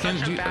 This is such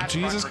second? a bad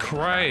Jesus front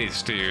running.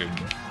 Christ, dude.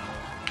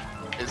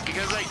 It's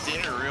because I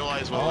didn't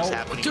realize what was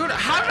happening. Oh, dude,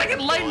 how did I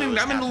get lightning?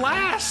 I'm in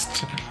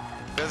last.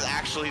 That's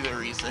actually the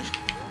reason.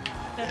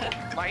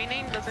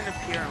 Lightning doesn't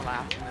appear in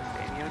last in this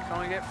game. You can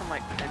only get from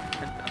like 10 to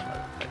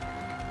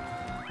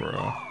 11.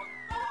 Bro.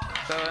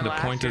 So in The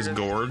last point you're is just-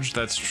 gorge.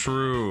 That's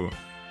true.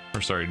 Or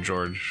sorry,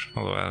 George.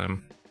 Hello,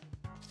 Adam.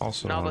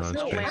 Also, No, on but that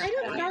still, space. man.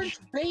 Items aren't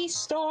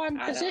based on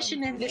I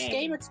position in this don't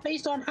game, think- it's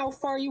based on how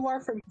far you are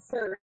from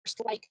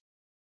first, like,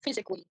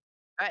 physically.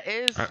 That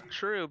is I-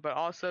 true, but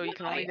also you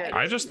can only get.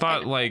 I just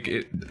thought like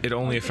it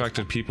only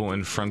affected people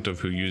in front of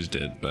who used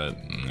it, but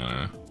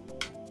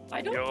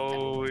I don't.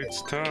 Yo,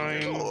 it's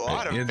time. A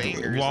lot of It-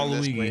 bangers in this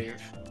Waluigi.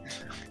 wave.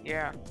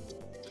 Yeah.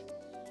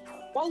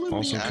 Waluigi.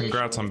 also Yeah,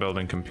 congrats on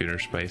building computer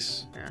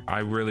space. Yeah. I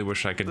really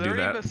wish I could do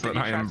Literally that, the but city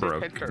I am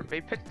tracks broke.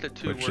 They picked the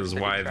 2 Which worst is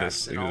city why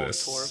tracks this in all of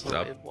exists Tour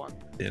of up Wave 1.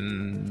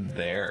 In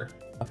there,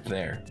 up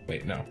there.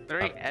 Wait, no.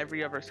 Literally Up.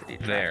 every other city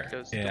track there,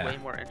 goes yeah. to way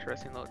more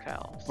interesting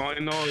locales. All I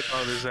know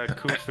about is that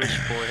Cool Fish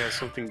Boy has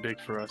something big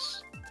for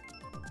us.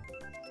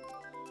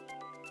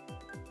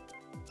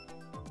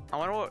 I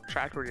wonder what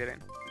track we're getting.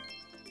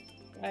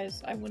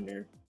 Guys, I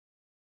wonder.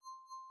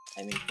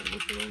 I mean,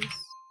 predictions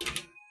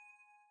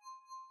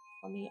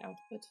on the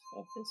output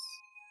of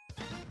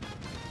this.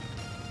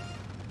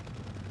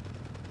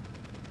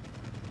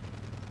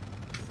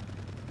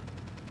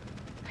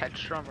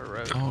 Headstrummer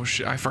Road. Oh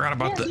shit! I forgot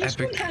about Yeah, the this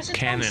one epic has its own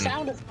cannon.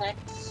 sound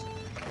effects.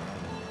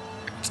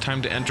 It's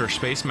time to enter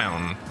Space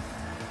Mountain.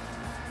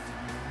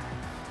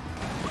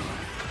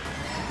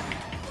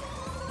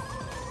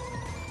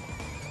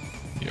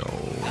 Yo.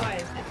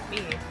 Guys, it's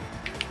me.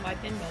 My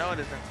pinball. No, it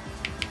isn't.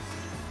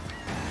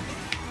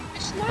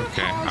 It's not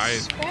Okay,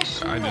 as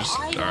special I just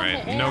item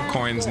alright. No as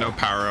coins, no the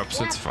power-ups.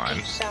 It's black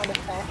fine. sound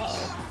effects.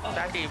 Uh-oh.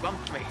 Jackie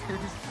bumped me.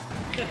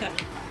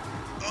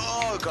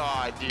 Oh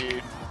god,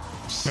 dude.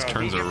 These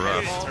turns are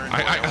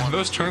rough.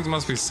 Those turns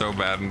must be so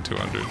bad in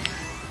 200.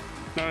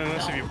 Not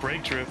unless if you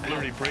break drift,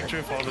 literally break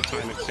drift all the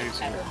time, it saves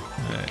you.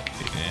 Yeah.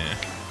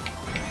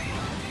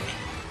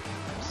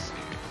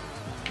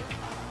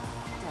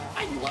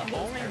 I love those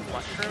Only turns.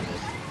 mushrooms.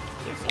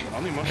 There's so much-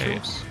 Only Hey,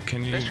 mushrooms?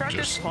 can you This track is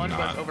just fun but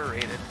not?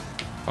 overrated.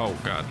 Oh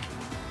god.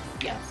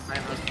 Yes, I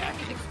know. this track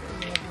is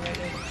extremely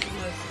overrated.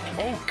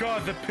 Oh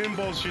god, the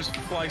pinballs just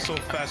fly so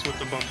fast with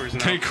the bumpers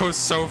now. They go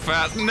so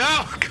fast.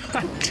 No!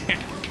 God damn.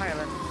 Hi,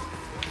 Evan.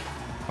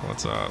 Oh,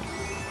 what's up?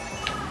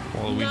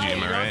 Waluigi,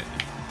 am I right?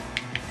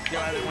 Yo,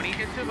 Evan, when you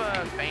get to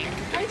the bank,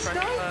 I just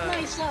press sniped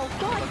myself.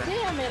 God Okay.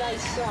 damn it, I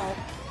suck.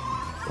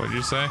 What'd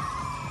you say?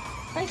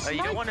 I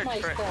you don't want sniped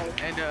to trick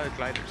myself. and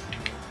gliders,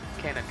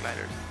 cannon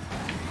gliders.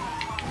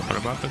 What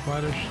about the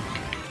gliders?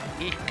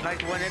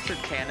 Like when it's a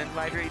cannon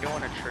glider, you don't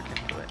want to trick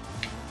into it.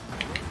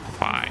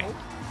 Why?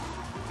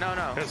 No,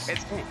 Yes.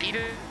 it's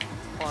either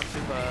onto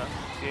the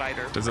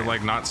glider. Does it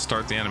like not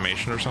start the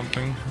animation or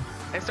something?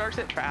 It starts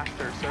it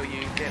faster, so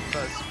you get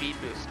the speed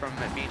boost from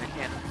it being a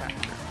cannon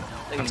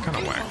faster. That's kind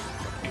of whack.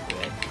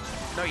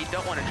 No, you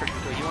don't want to trick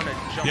into it. You want to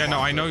jump. Yeah, no,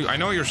 off I it.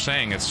 know what you're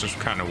saying. It's just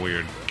kind of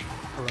weird.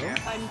 Hello?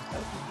 I'm so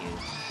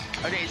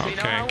confused. Okay, so you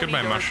know how Okay, when goodbye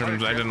you go mushrooms.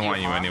 into I a didn't drift,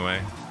 want you hop?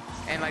 anyway.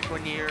 And like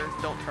when you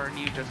don't turn,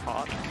 you just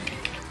hop.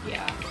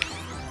 Yeah.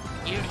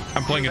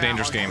 I'm playing do a that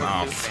dangerous on game. the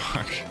Oh new thing.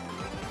 fuck.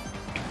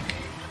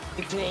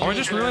 Oh, I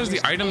just realized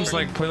the items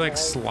like play like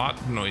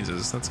slot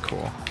noises. That's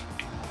cool.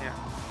 Yeah.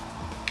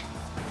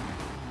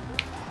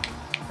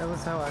 That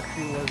was how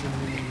actually was in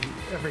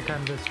the every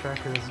time this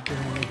tracker has been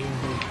in the game,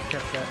 they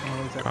kept that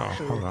noise. Oh,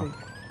 Actually, hold I on.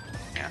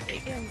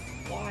 think. Again,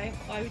 why?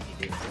 Why would you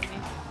do this to me?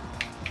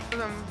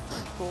 Because I'm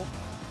cool.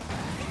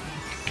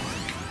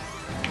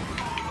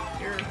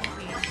 You're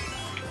mean.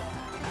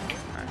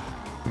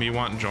 Me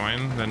want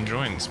join, then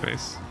join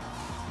space.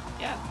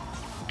 Yeah.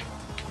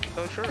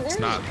 So sure. It's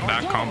not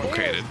that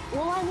complicated.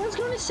 Well, I was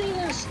going to say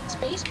there's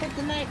space, but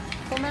then I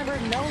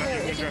remembered no,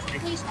 there isn't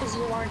space because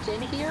you aren't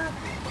in here.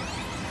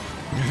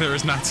 There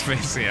is not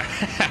space yet.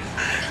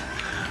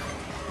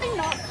 I'm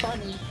not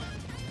funny.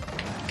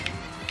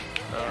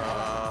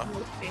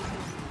 No spaces.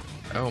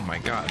 Oh my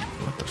god,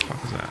 what the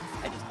fuck is that?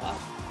 I just got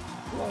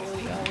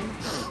slowly going.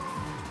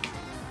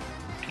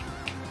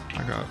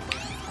 I got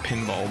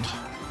pinballed.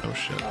 Oh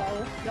shit.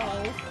 No,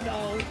 no,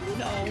 no,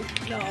 no,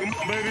 no. Come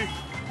on, baby.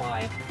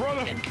 Why?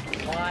 Brother.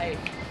 Why?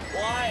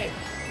 Why?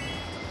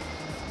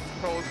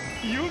 Bro,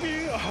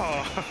 Yugi.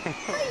 Oh.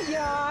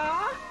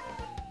 Yeah.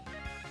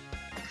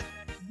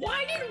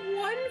 Why did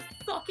one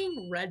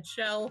fucking red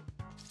shell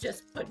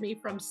just put me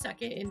from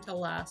second into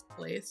last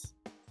place?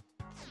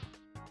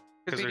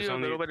 because we there's do a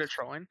only- little bit of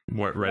trolling.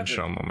 What red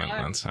shell moment,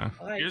 that's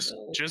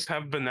Just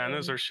have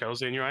bananas or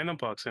shells in your item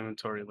box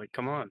inventory. Like,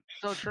 come on.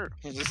 So true.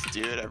 You just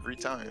do it every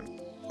time.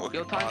 Look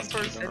Yo, at time odds for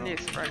in a row. Sydney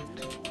Sprint.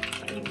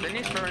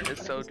 Sydney Sprint is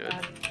so good.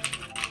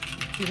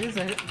 It is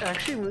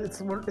actually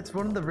it's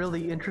one of the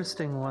really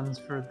interesting ones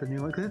for the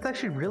new one because it's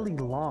actually really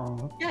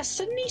long. Yeah,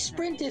 Sydney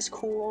Sprint is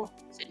cool.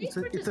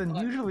 It's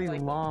unusually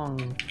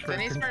long. for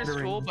Sydney Sprint is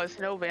considering- cool, but it's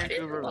no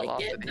Vancouver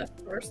velocity.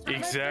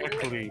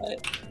 Exactly.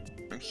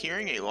 I'm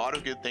hearing a lot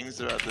of good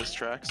things about this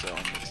track, so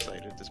I'm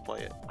excited to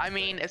play it. I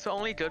mean, it's the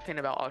only good thing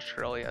about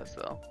Australia,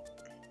 so.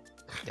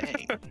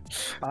 Dang.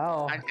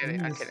 Wow. I'm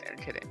kidding, I'm jeez. kidding, I'm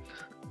kidding.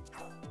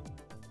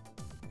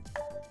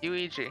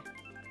 UEG.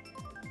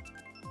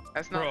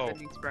 That's not Bro,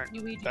 Sydney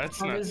Sprint.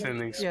 That's not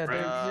sending Yeah,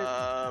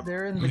 sprint.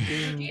 they're in the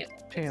game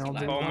channel.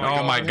 They- Oh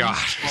Oh my god.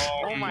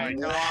 Oh my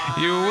god.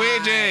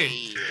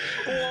 Luigi!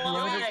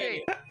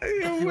 Luigi!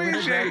 You want me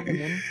to drag them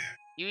in?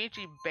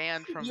 UEG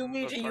banned from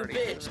Luigi, the you party.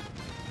 bitch.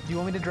 Do you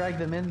want me to drag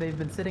them in? They've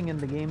been sitting in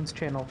the games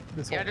channel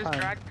this Yeah, whole just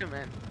time. drag them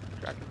in.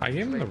 Drag them I in.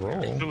 gave him the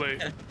roll. Too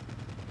late.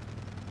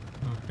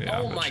 Yeah,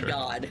 Oh but my sure.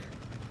 god.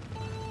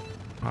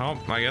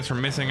 Well, I guess we're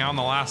missing out on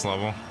the last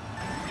level.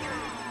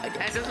 And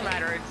it doesn't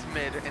matter, it's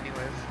mid anyways.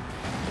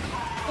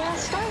 Yeah,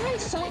 Sky High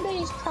Sunday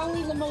is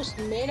probably the most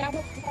mid out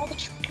of all the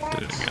Did it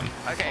tracks. again.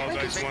 Okay, Oh,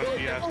 just guys want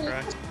the ass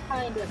track?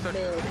 Kind of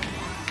mid.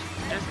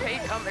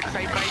 take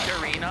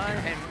Excitebike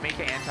Arena and make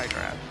it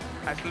anti-grab.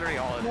 That's literally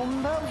all it is. Well,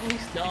 no, at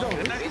least No, no,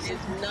 it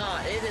is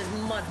not. It is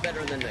much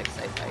better than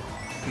Excitebike.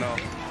 No.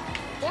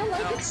 Yeah,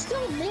 like it's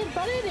still mid,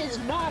 but it is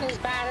not as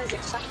bad as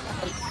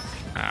Excitebike.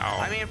 Ow.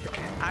 I mean,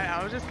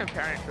 I was just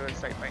comparing it to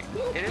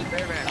Excitebike. It is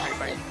better than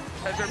Excitebike.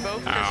 Because they're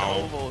both just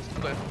Ow. ovals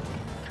with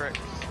tricks.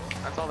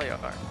 That's all they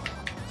are.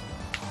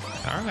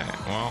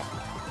 Alright, well,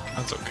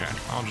 that's okay.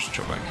 I'll just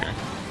chill back here.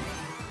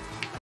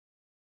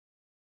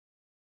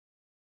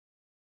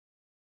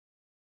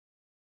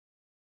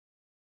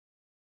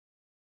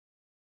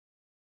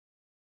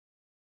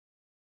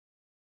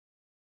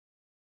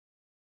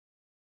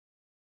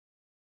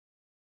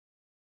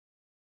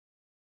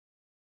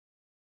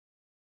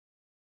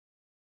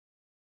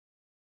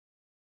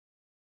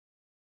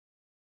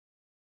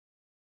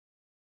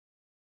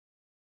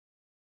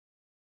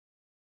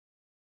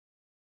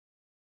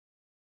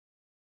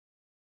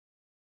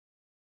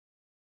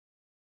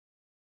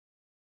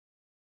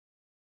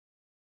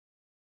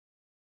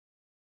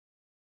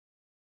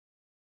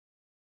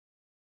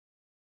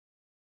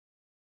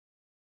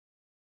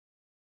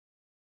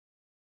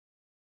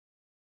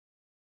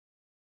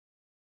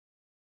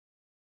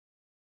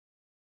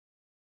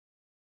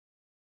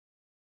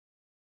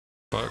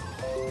 Fuck.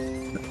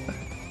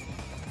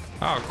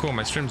 Oh, cool,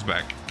 my stream's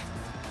back.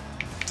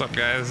 What's up,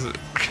 guys?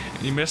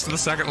 You missed the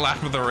second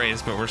lap of the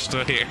race, but we're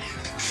still here.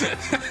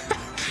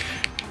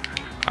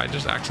 I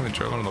just accidentally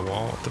drove into the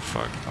wall. What the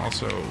fuck?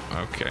 Also,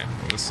 okay,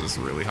 this is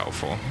really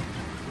helpful.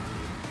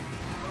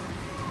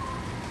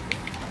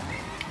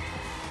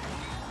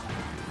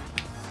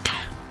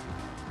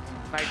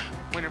 Like,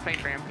 when you're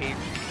playing Rampage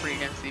free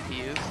against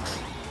CPUs.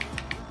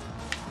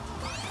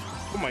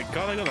 Oh my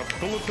god, I got a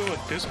bullet bill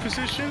at this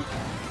position?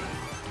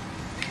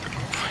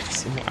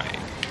 Why?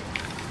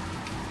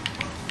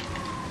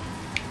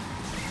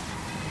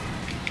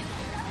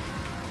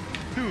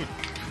 Dude.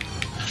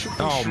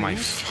 Oh my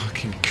shrooms?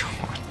 fucking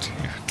god,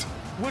 dude.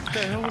 What the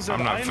hell was that?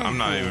 I'm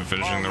not even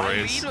finishing the my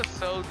race. lead was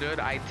so good,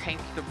 I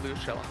tanked the blue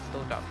shell and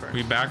still got first.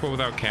 We back but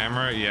without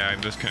camera? Yeah,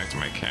 I disconnected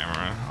my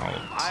camera.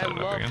 I'll I set it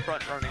up love again.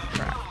 front running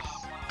tracks.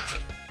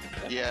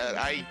 Yeah,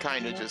 I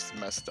kind of just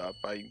messed up.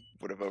 I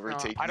would have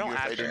overtaken I don't you if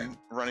I after. didn't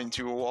run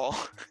into a wall.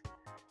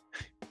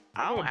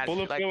 I don't actually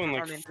Bullet like bill in I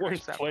like don't fourth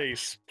encourage that.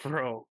 place,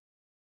 bro.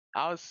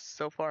 I was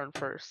so far in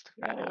first.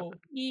 That Oh, happened.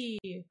 E.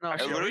 No, I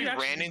Actually, literally we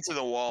actually- ran into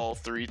the wall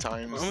 3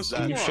 times. Almost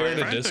That You share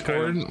the Frantic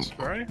Discord? items,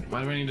 right?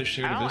 Why do I need to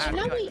share I the don't I Discord?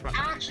 know actually we like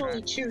Frantic actually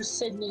Frantic. choose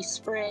Sydney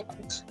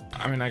Sprint.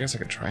 I mean, I guess I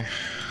could try.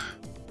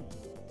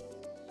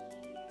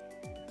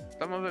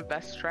 Some of the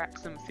best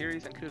tracks in the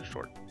series include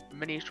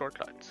mini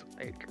shortcuts.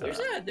 Like There's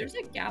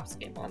a gap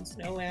skip on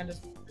Snowland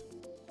as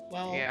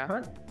well. yeah,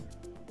 What?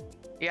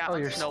 yeah. Oh,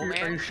 on are you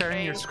Snowland,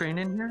 sharing your they- screen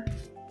in here?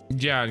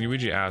 Yeah,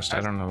 Luigi asked.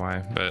 I don't know why,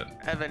 but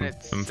Evan,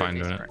 it's I'm fine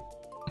Sydney doing it.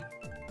 Sprint.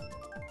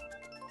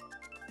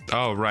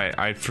 Oh, right.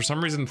 I for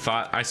some reason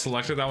thought I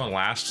selected that one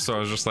last, so I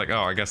was just like,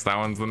 oh, I guess that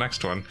one's the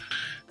next one.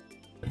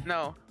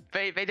 No,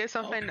 they did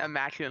something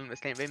immaculate in this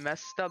game. They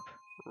messed up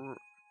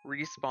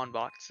respawn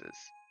boxes.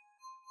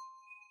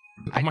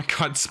 Oh my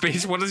god,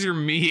 Space, what is your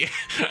me?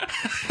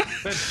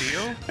 That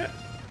deal?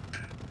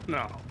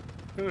 No.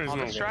 There's Oh,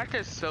 no this way. track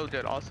is so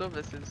good. Also,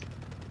 this is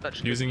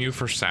such Using you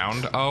for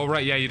sound? Oh,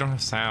 right, yeah, you don't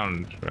have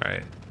sound,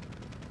 right.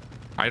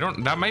 I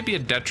don't, that might be a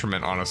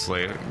detriment,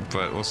 honestly,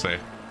 but we'll see.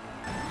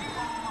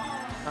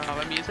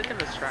 the music in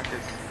this track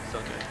is so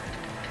good.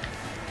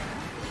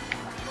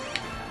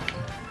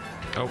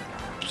 Oh,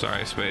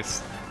 sorry,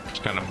 Space.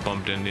 Just kind of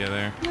bumped into you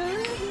there.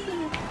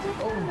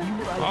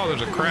 Oh,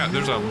 there's a crowd.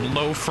 There's a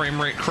low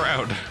frame rate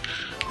crowd.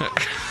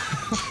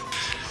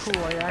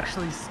 Cool,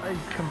 I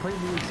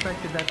completely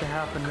expected that to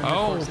happen. and of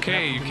Oh, course it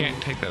okay, you happened to me.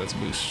 can't take that as a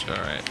boost.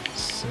 Alright,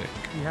 sick.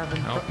 You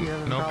haven't. Nope, you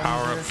haven't no problems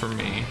power up there? for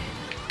me.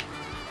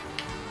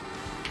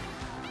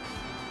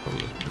 Oh,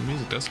 the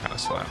music does kind of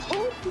slap.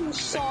 Hope you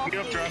saw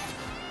Get up, draft.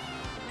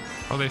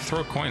 Oh, they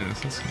throw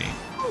coins. That's neat.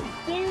 How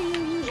dare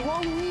you use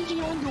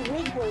Waluigi on the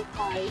Wiggler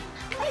fight?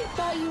 I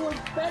thought you were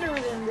better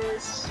than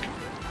this.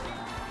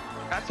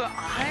 That's what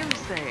I'm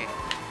saying.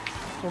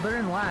 Well, they're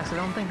in last. I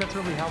don't think that's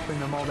really helping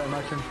them all that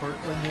much. And for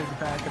when near the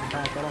back of the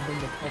pack, I don't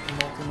think that's helping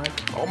them all too much.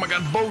 Oh my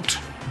god, boat!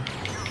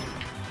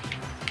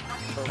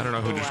 I don't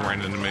know who just ran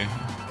into me.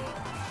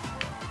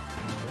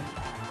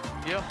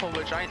 Yeah, hold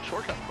a giant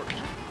shortcut for you.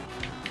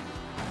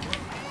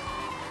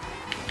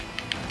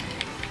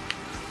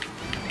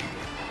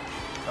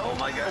 Oh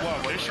my god.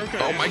 Wow, this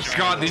shortcut Oh is my just-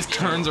 god, these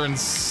turns are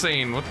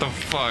insane. What the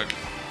fuck?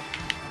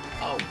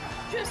 Oh,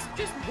 just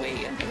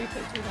wait until we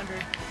put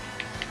 200.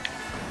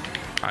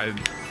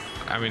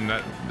 I mean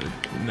that.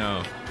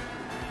 No,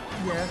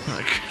 Yes.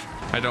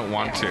 like I don't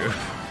want to.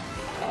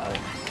 Yeah.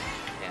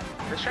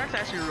 This track's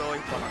actually really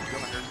fun on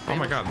 200. Oh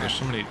my god, there's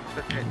so many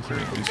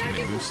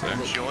boosts there.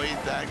 enjoyed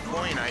that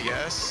coin, I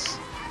guess.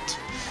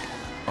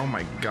 Oh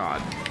my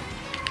god.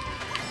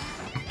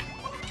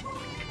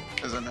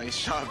 That was a nice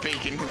shot.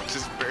 Bacon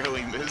just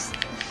barely missed.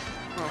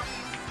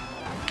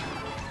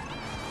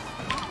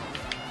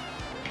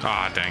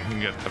 Ah,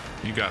 dang,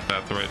 you got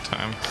that the right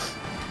time.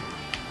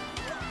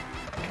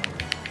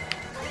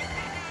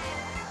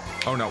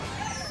 Oh no.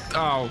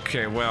 Oh,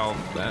 okay, well,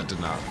 that did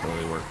not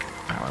really work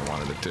how I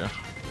wanted it to.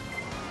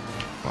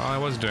 Well, I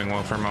was doing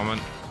well for a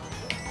moment.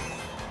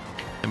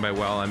 And by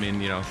well, I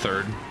mean, you know,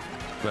 third.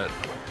 But,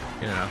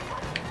 you know.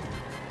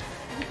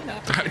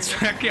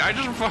 Exactly, I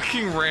just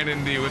fucking ran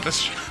into you with this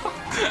shot.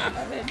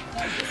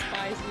 I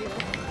despise you.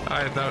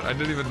 I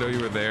didn't even know you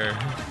were there.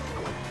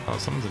 Oh,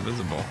 someone's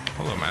invisible.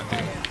 Hello, Matthew.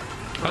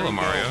 Hello,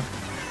 Mario.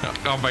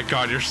 Oh my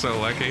god, you're so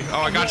lucky.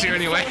 Oh, I got you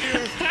anyway.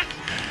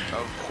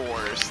 Of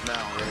course,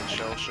 now Red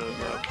Shell shows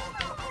up.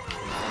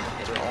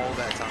 After all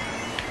that time.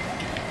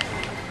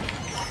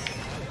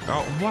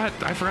 Oh, what?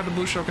 I forgot the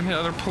blue shell can hit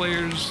other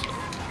players.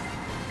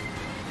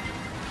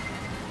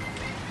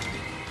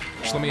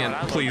 Just let me in,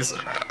 please.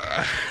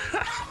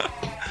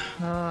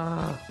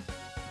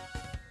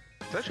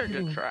 Such a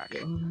good track.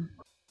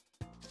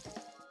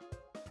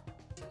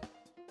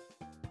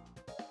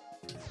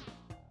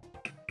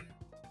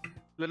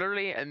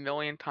 Literally a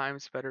million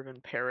times better than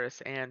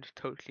Paris and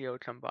Tokyo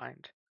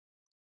combined.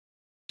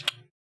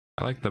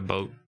 I like the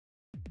boat.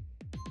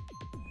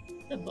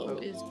 The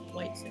boat is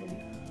quite silly.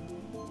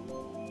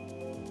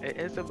 It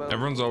is a boat.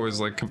 Everyone's always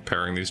like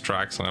comparing these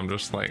tracks, and I'm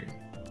just like,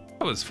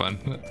 that was fun.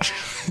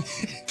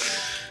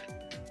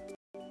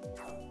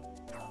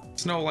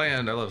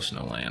 Snowland, I love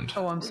Snowland.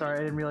 Oh, I'm sorry.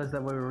 I didn't realize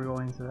that we were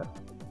going to that.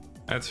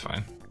 That's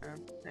fine.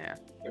 Yeah.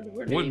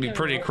 Would be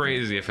pretty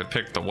crazy if it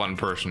picked the one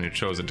person who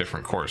chose a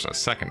different course a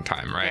second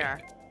time, right? Yeah.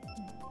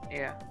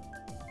 Yeah.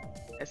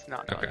 It's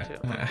not going Okay.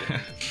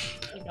 to.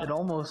 It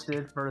almost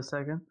did for a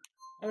second.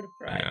 I would have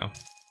cried. Yeah.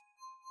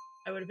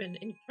 I would have been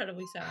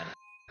incredibly sad.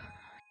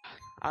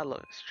 I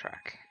love this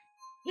track.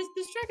 This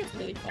track is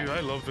really fun. Dude, I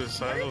love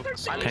this. I love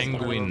this.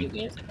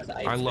 Penguin.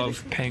 I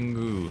love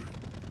Pengu.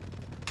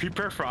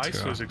 Prepare for ice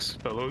Yeah. physics,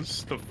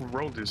 fellows. The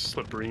road is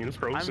slippery and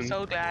frozen. I'm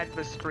so glad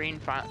the screen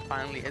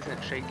finally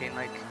isn't shaking.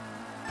 Like,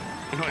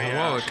 Oh, Oh,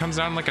 yeah. whoa, it comes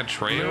down like a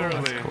trail. That's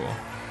Literally. cool.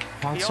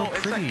 Oh, it's so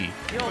it's pretty.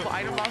 like, yo, the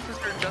item boxes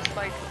are just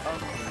like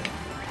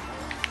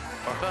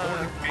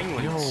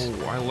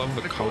Yo, I love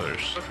the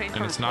colors. the paint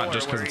And it's from not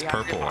just four, because it's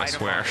where you have to purple, get I the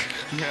swear.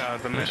 item Yeah,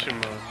 the mission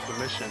mode. The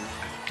mission.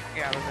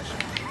 yeah, the mission.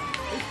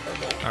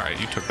 Alright,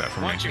 you took that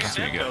from me. Watch your That's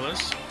what step, you get.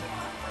 fellas.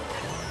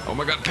 Oh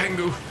my god,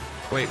 Pengu!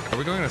 Wait, are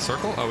we going in a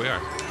circle? Oh, we are.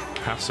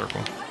 Half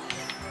circle.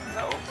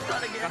 No,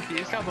 not again. You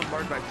just got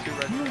bombarded by 2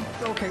 red.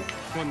 Okay.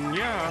 Well,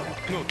 yeah,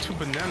 no, 2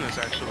 bananas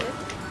actually.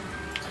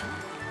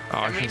 Oh,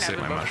 I should save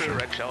my mushroom.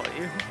 Red shell at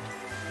you.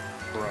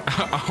 Bro.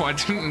 Oh, I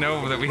didn't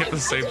know that we hit the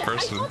same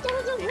person. I thought there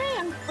was a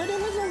ramp, but it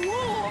was a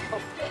wall.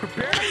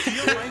 Prepare to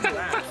feel like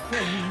that.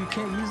 Yeah, you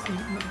can't use the.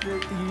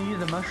 You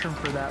need a mushroom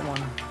for that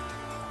one.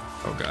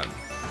 Oh god.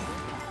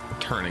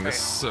 Turning is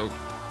so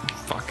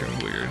fucking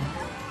weird.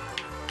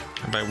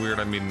 And by weird,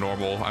 I mean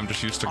normal. I'm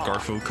just used to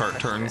Garfield Kart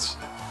turns.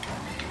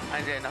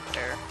 I did enough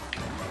air.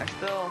 I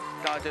still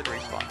dodged and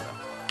respawn though.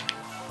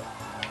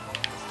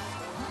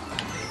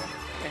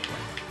 Okay.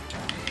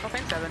 Oh,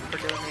 thanks Evan for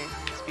doing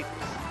the speed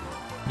boost.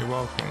 You're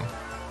welcome.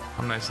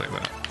 I'm nice like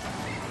that.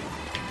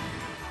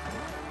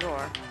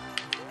 You're.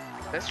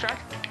 This track?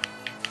 I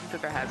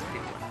think that has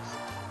speed boosts.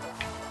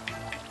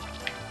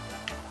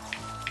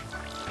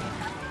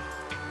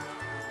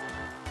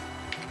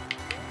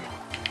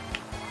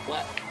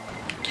 What?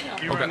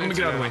 Oh god, let me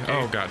get out of the way.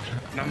 Oh god.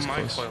 Not That's my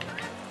close. fault.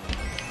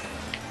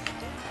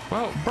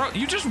 Well, bro,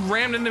 you just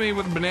rammed into me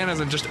with bananas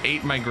and just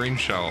ate my green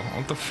shell.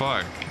 What the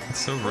fuck? It's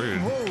so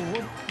rude.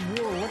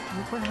 What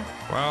happened?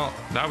 Well,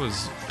 that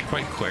was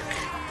quite quick.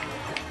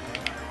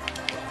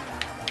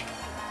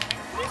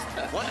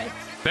 What?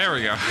 There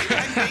we go. I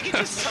think it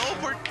just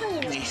teleport.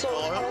 I'm so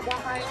far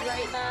behind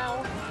right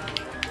now.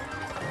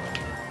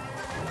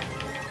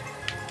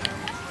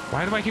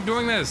 Why do I keep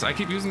doing this? I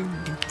keep using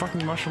the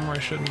fucking mushroom where I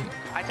shouldn't.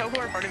 I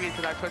teleport in front of you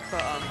because I took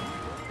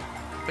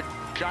the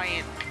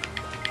giant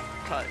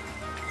cut.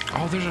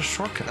 Oh, there's a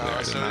shortcut there.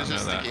 I did not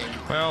know that.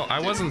 Well, I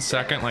wasn't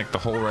second like the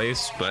whole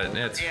race, but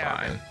it's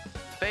fine.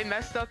 They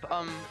messed up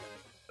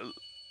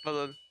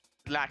the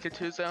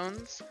latitude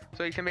zones,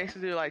 so you can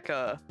basically do like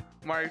a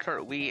Mario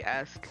Kart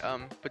Wii-esque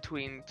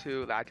between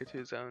 2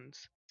 latitude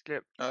zones.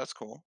 Skip. Oh, that's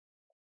cool.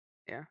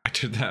 Yeah. I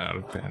did that out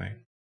of panic.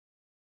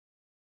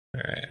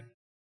 Alright.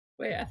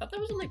 Wait, I thought that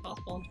was only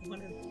possible on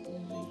 200.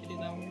 You could do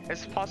that one.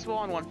 It's possible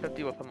on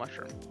 150 with a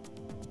mushroom.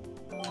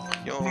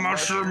 Yo,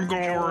 Mushroom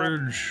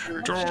gorge!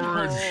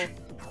 Gorge!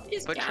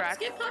 Is But gaps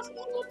get possible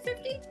on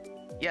 150?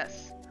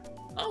 Yes.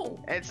 Oh,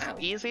 It's wow.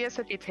 easiest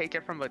if you take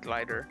it from the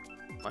glider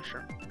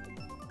mushroom.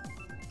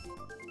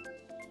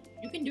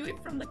 You can do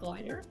it from the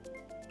glider?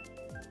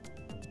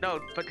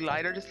 No, but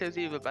glider just gives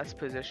you the best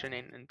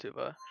positioning into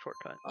the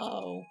shortcut.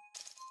 Oh.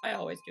 I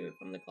always do it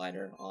from the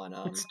glider on,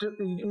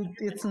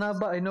 It's not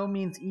by no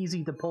means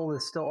easy to pull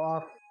this still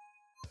off.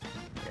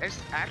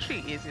 It's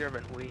actually easier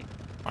than Wii.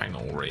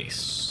 Final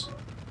race.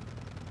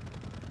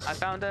 I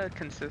found a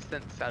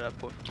consistent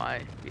setup with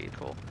my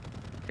vehicle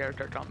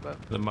character combo.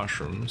 The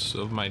mushrooms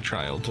of my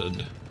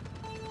childhood.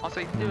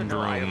 Also, you can do a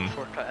no item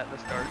shortcut at the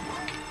start.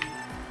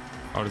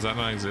 Oh, does that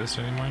not exist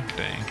anymore?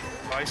 Dang.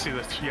 Oh, I see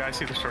the I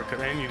see the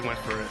shortcut, and you went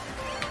for it.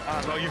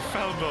 Oh, you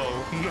fell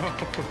though. No.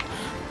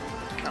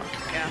 No,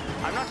 yeah,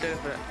 I'm not good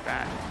at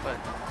that, but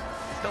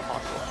it's still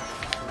possible.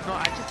 No,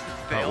 I just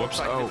failed. Oh, whoops.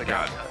 So I did Oh the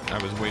god. gap.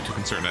 I was way too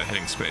concerned about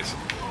hitting space.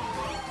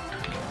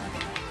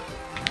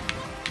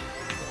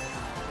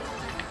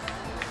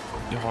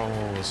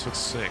 Oh, this looks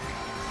sick.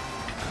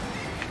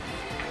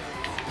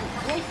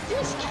 Like,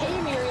 this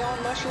cave area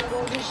on Mushroom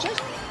Gorge is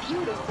just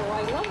beautiful.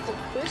 I love the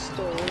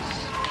crystals.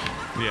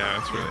 Yeah,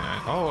 it's really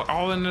nice.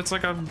 Oh, and it's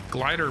like a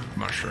glider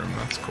mushroom.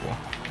 That's cool.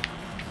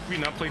 We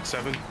not played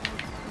 7.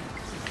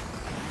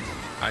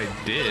 I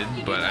did,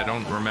 but I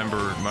don't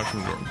remember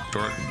Mushroom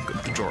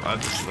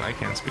I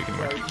can't speak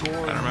anymore. I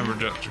don't remember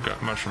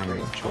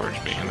Mushroom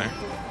George being in there.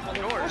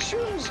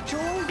 Mushrooms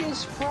Gorge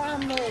is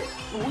from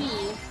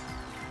Wii.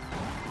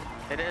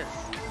 It is.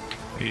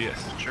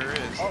 Yes. It sure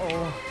is.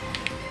 Uh-oh.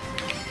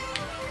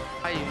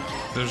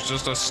 There's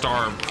just a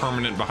star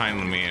permanent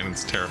behind me, and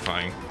it's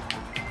terrifying.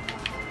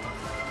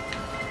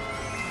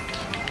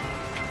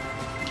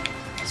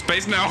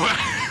 Space now!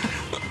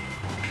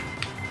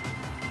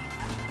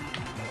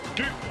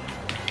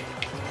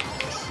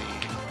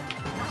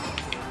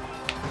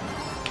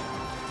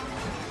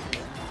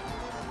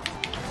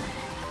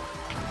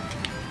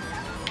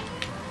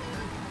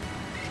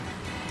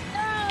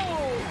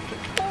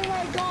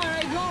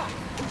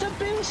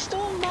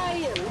 Stole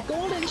my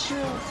golden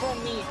shroom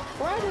from me.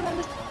 Why did I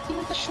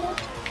even the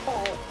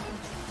shortcut?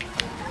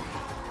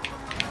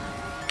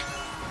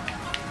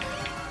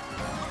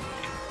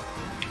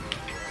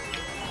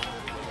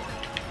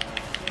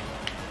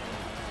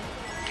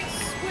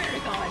 Swear to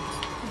God,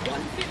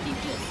 150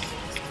 feels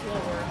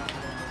slower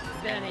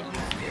than it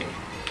used to.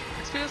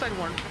 This feels like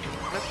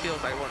 150.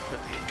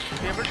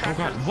 You ever Oh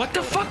god, what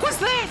the fuck was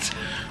that?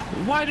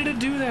 Why did it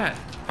do that?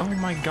 Oh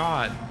my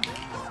god.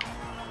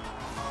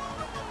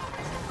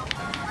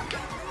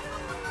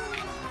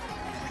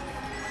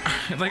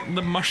 Like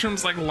the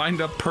mushrooms like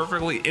lined up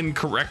perfectly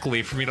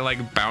incorrectly for me to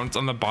like bounce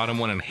on the bottom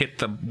one and hit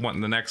the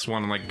next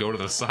one and like go to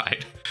the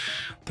side.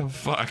 What the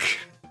fuck?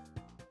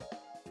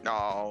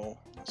 No.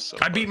 So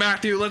I beat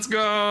Matthew, let's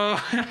go!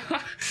 I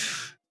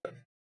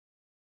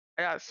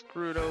got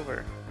screwed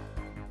over.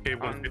 Okay,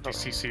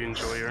 150cc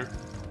enjoyer.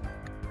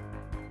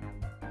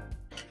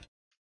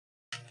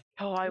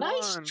 Oh, I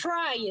Nice won.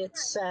 try, it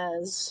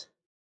says.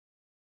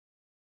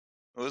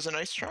 It was a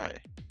nice try.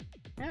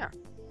 Yeah.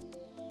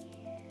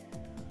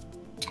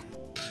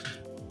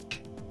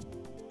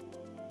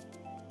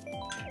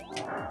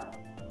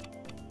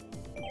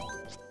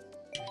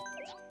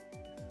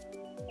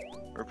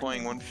 We're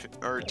playing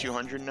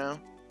 200 now.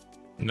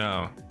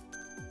 No.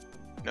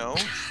 No.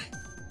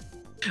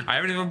 I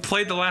haven't even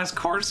played the last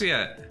course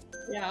yet.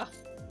 Yeah.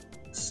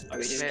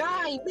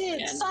 Sky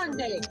mid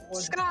Sunday.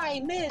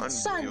 Sky mid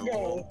Sunday.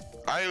 Unbelievable.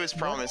 I was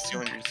promised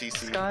 200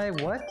 CC. Sky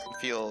what?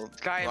 Feel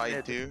Sky lied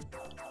mid. to.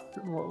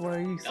 What are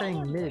you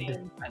saying?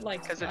 Mid? I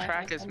like Because the Sky.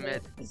 track is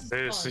mid.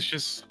 It's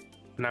just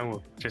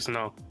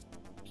no.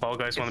 Fall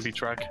Guys want to be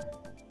track.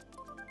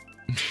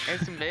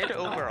 It's mid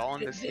overall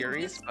in the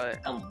series, but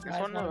it's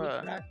one of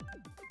the track.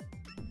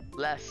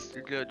 less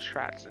good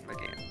tracks in the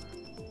game.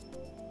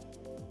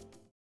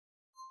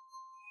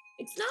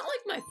 It's not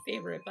like my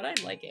favorite, but I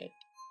like it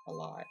a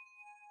lot.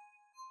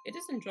 It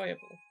is enjoyable.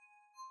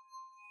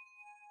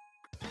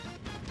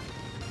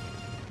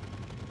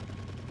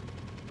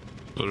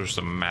 Those are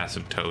some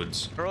massive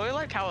toads. I really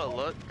like how it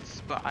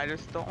looks, but I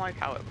just don't like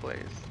how it plays.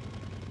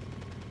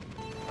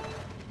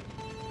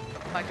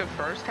 Like the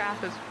first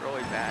half is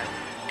really bad.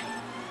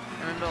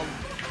 And then the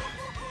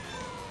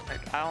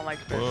like I don't like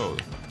this. Whoa.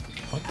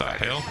 What the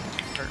hell?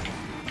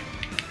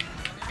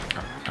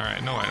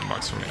 Alright, no item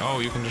box for me. Oh,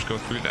 you can just go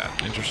through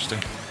that. Interesting.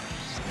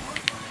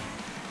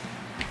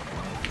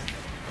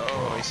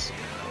 Oh, I see.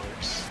 Of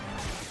course.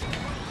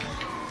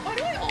 Why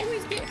do I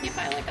always get hit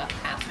by like a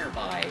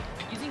passerby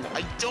using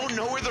I don't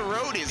know where the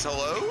road is.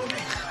 Hello?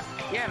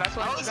 Yeah, that's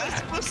what How I'm was I saying.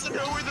 supposed to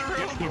know where the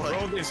road The was?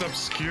 road is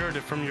obscured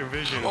from your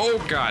vision.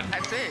 Oh god.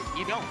 That's it.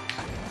 You don't.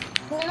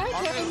 What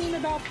I mean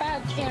about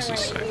bad camera This is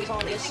sick. angles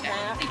on this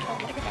map. I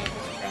don't like about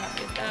this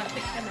track is that the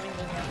camera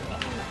angles are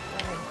fucking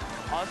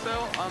wrong. Also,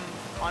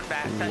 on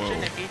that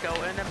section, if you go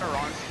in at the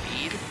wrong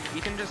speed,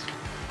 you can just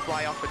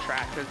fly off the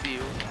track because you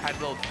had a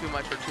little too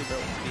much or too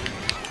little speed.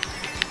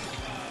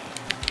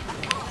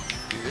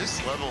 Dude,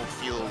 this level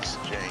feels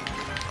jank,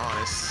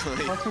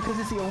 honestly. That's because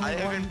it's the only I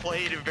one. haven't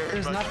played it very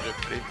There's much not- of it,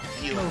 but it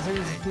feels No,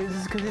 jank. this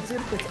is because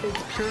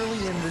it's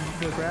purely in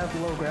the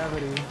low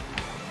gravity.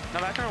 No,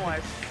 that's not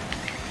wise.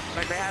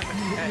 Like they have.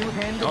 You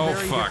handle Oh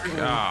very fuck.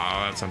 differently.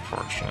 Ah, that's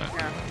unfortunate.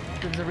 Yeah.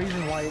 There's a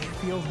reason why it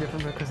feels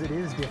different because it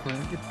is different.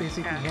 It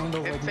basically Yeah,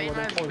 handles it's like no same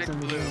other as ports in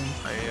the Big Blue. game.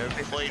 I have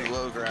played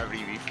low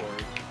gravity before.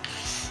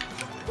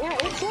 Yeah,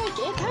 it's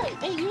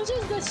like it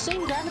uses the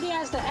same gravity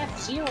as the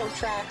F-Zero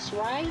tracks,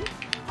 right?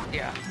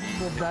 Yeah.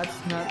 Well, that's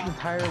not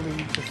entirely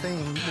the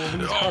same. Well,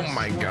 these Oh courses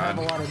my don't have God.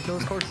 a lot of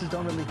those courses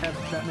don't really have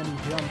that many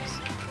jumps.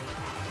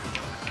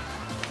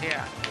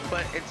 Yeah.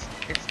 But it's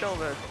still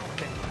the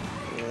thing.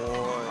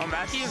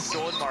 Matthew's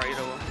gold Mario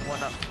to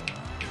 1-up.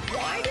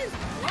 Why do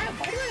I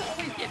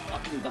always get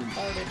fucking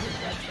bombarded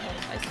with red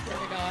shells? I swear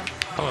to God.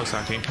 Hello,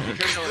 Saki.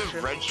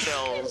 The red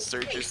shells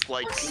are just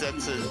like set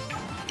to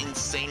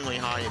insanely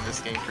high in this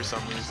game for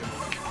some reason.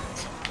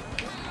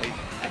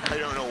 I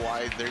don't know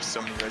why there's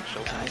so many red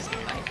shells in this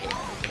game.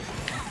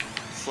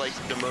 It's like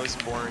the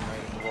most boring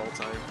item of all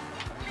time.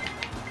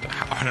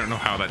 I don't know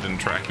how that didn't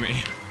track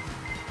me.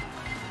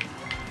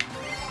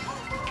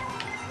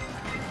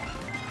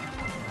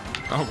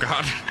 Oh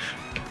god.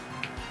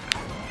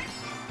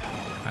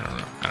 I don't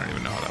know. I don't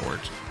even know how that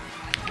works.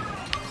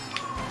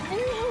 I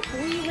really hope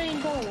Wii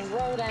Rainbow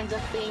Road ends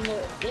up being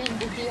in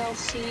the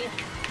DLC.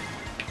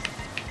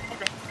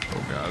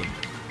 Oh god.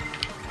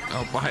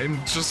 Oh, I'm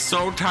just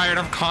so tired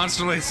of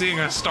constantly seeing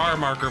a star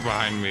marker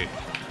behind me.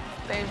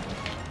 Same.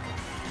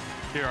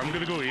 Here, I'm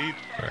gonna go eat.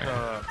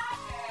 Right.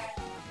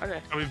 Okay.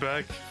 I'll be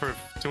back for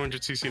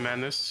 200cc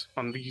madness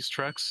on these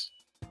tracks.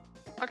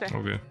 Okay.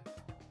 Okay.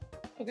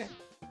 Okay.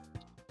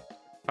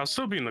 I'll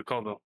still be in the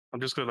call though.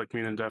 I'm just gonna like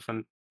mute and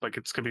deafen. Like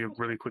it's gonna be a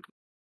really quick.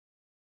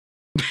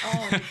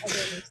 Oh, okay,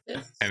 it's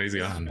this. And he's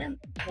gone.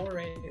 4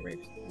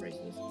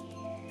 races.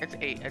 It's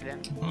 8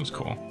 again. That was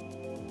cool.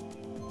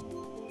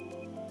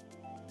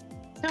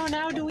 So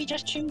now do we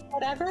just choose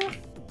whatever?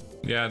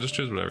 Yeah, just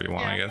choose whatever you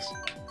want, I Yeah. guess.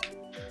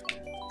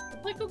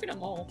 Like, go get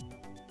them all.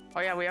 Oh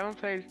yeah, we haven't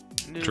played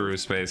new. True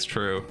space,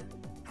 true.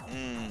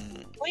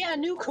 Oh yeah,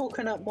 new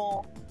Coconut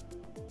Ball.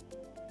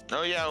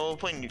 Oh yeah, we'll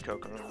play New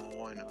Coconut.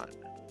 Why not?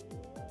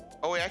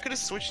 Oh wait, I could have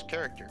switched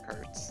character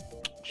cards.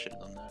 Should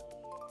have done that.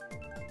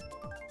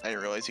 I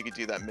didn't realize you could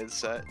do that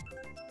mid-set.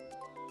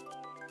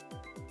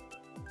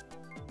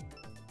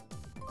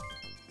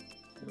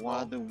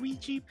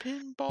 Waluigi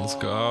pinball. Let's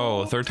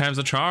go. Third time's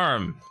a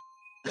charm.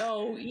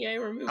 Yo, EA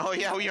remove. Oh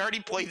yeah, we already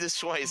played this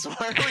twice. Why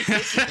are we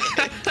missing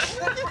it?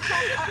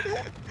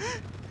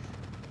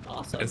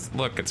 Awesome.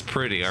 Look, it's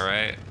pretty, all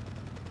right.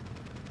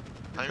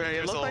 I mean, It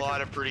there's a looked like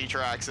lot of pretty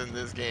tracks in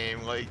this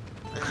game. Like,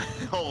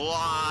 a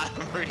lot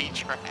of pretty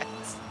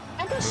tracks.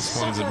 But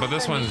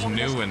this one's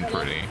new and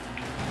pretty.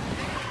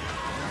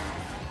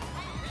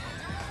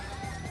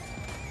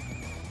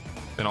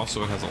 And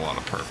also it has a lot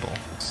of purple,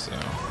 so.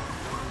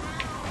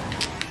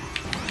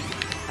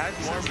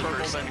 Has more Since the purple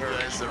person than who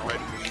her. has the red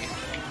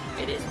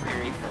Wii. It is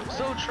very purple.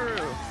 So true.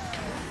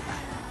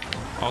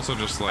 Also,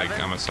 just like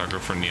I'm a sucker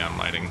for neon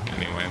lighting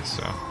anyway,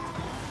 so.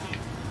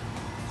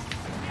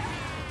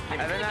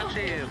 Evan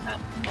actually,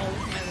 all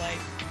of my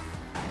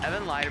life.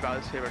 Evan lied about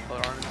his favorite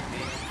color on his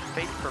team.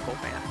 Fake purple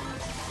fan.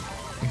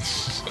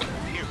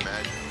 Can you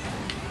imagine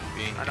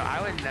being? I know,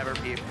 I would never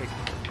be a fake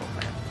purple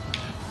fan.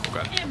 Oh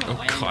god.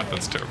 Oh god,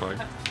 that's terrifying.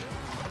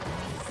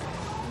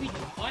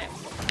 What?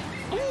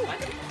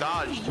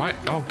 Dodged. What?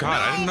 Oh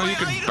god, I didn't know you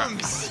could.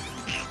 Items.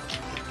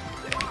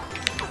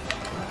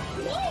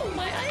 No,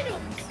 my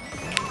items.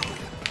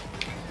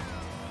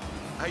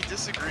 I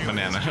disagree.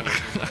 Banana.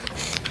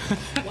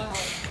 Wow.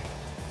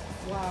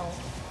 Wow.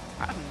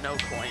 I have no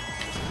point.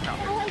 No.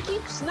 Well, I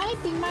keep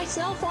sniping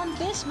myself on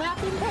this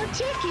map in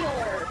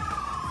particular.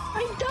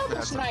 I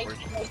double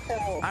sniped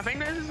myself. I think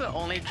this is the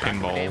only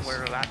tracking game Pinballs.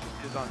 where Latitude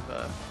is on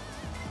the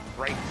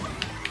right.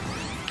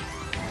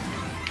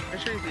 Make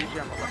sure he's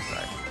usually on the left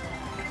side.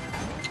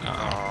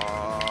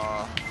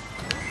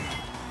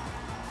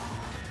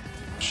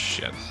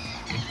 Shit.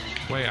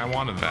 Wait, I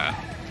wanted that.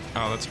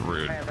 Oh, that's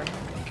rude. Hi, Evan.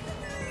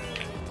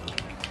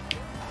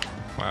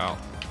 Wow.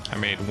 I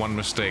made one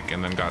mistake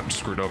and then got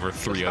screwed over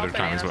 3 other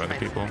times by other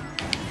people.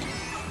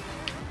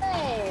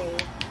 Hey.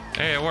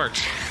 Hey, it worked.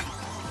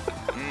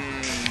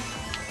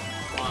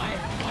 Why?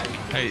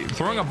 Hey,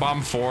 throwing a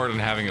bomb forward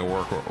and having it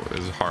work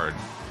is hard.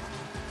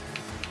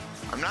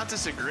 I'm not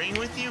disagreeing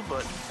with you,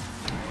 but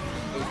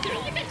Is there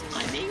like a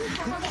timing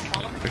for how the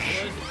bomb would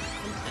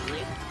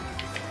instantly?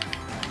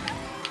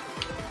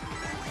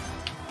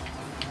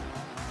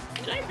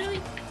 Did I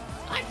really?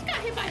 I just got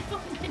hit by a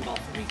fucking pinball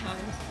 3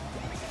 times.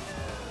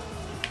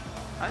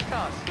 I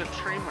saw a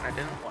slipstream when I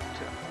didn't want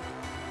to.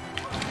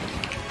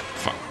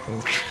 Fuck.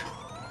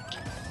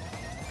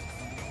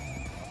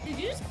 Did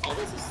you just call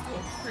this a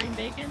slipstream,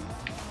 Bacon?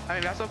 I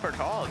mean, that's what we're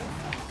called.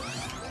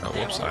 Oh,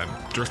 whoops, I'm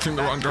drifting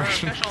the wrong That's our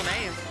direction. official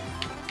name.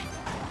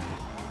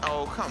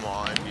 oh come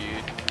on,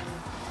 dude.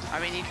 I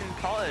mean, you can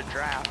call it a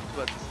draft,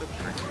 but it's a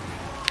slipstream.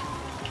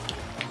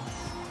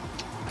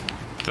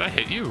 Did I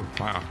hit you?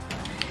 Wow.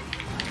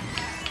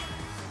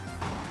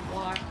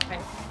 Why?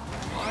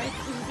 Why?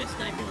 Who just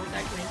sniped me with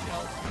that green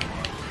shell?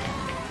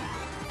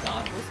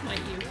 God will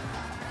smite you.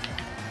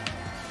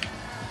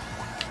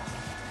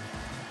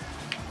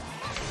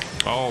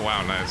 Oh,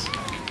 wow, nice.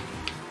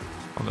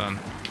 Well done.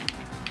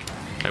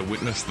 I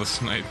witnessed the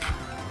snipe.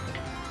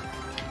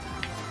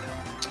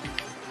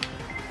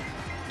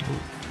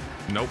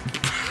 Ooh. Nope.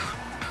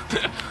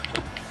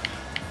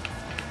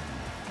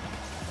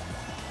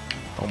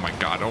 Oh my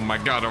god, oh my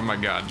god, oh my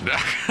god.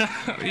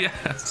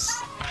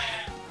 Yes.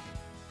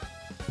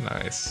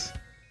 Nice.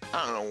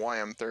 I don't know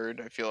why I'm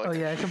third. I feel like. Oh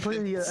yeah, I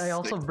completely. I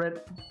also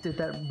did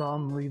that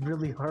bomb lead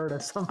really hard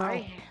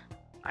somehow.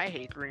 I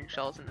hate green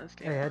shells in this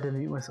I game. had to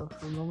mute myself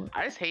for a moment.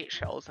 I just hate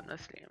shells in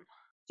this game.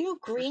 Do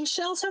green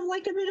shells have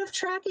like a bit of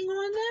tracking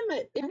on them?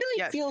 It really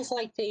Yes. feels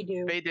like they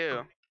do. They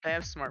do. They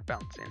have smart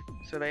bouncing,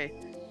 so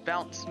they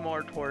bounce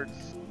more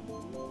towards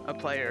a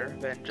player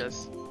than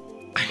just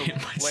I the hit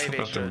way myself they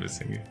after should.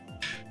 missing you.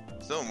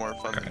 Still more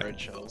fun than red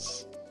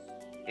shells.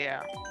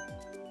 Yeah.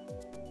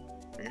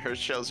 Red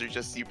shells are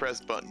just you press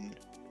button.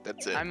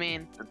 That's it. I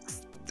mean,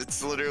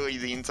 It's literally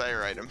the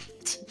entire item.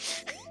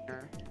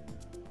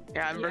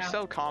 yeah, and we're Yeah.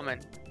 so common.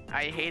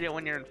 I hate it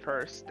when you're in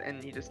first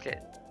and you just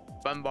get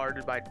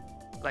bombarded by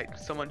like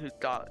someone who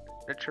got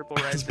a triple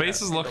red.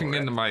 Space is looking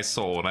into my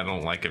soul and I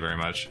don't like it very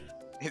much.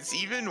 It's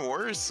even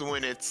worse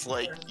when it's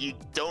like you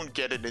don't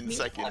get it in Me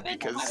second having-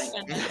 because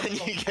having a then you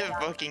difficult get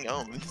time. fucking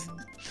owned.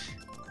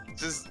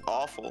 It's just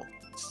awful.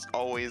 It's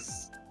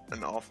always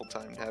an awful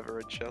time to have a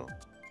red shell.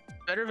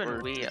 Better than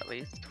or- Wii at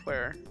least,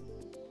 where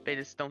they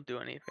just don't do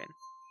anything.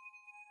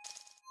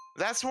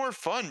 That's more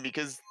fun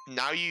because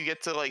now you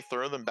get to like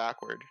throw them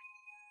backward.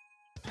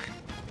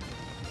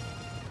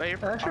 But you're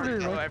I actually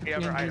really throw like every the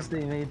other changes item.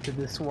 they made to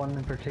this one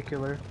in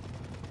particular.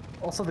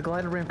 Also, the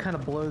glider ramp kind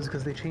of blows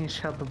because they changed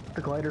how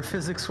the glider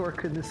physics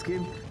work in this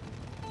game.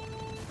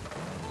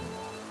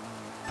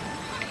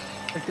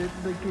 Like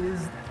it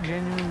is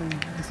genuinely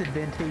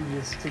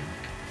disadvantageous to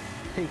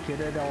take it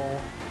at all.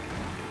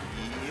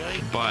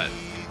 But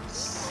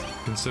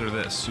consider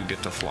this, you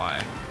get to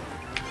fly.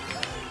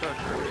 So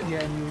true. Yeah,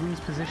 and you lose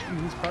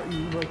position.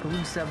 You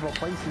lose several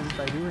places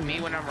by doing Me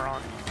it. when I'm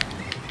wrong.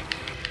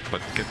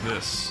 But get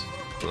this,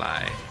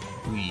 fly.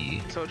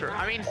 Wee. So true.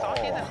 I mean,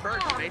 Salty's in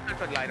first. They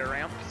took a glider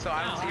ramp, so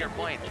I don't see your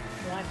point.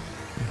 What?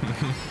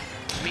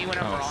 Me when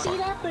I'm Oh, wrong. See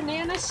that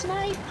banana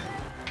snipe?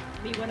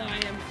 Me when I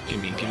am.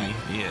 Gimme, gimme,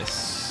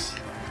 yes.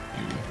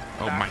 You.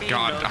 Oh my Backing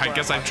god, knows I what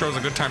guess I'm I chose a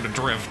good time to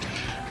drift.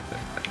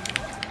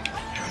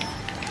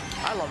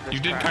 I love this. You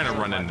did track kinda so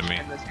run much into me.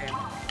 in this game.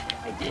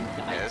 I did.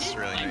 it's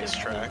really kind nice of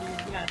track. lose.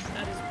 Yes,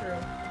 that is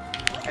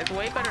true. It's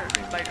way better.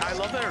 Like, I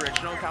love the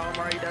original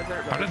Calamari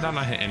Desert. How did that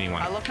not hit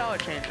anyone? I love how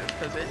it changes,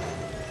 because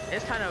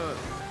it's kind of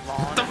long.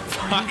 What the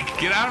fuck?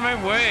 Get out of my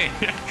way!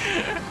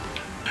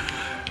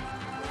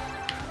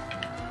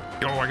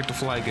 Oh, I get to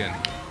fly again.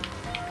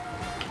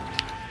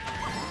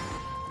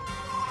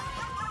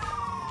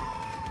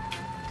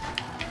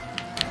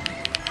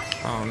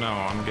 Oh no,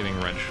 I'm getting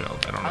red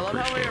shelled. I don't I love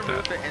how we appreciate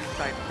removed that. the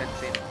inside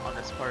fencing on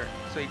this part,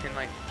 so you can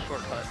like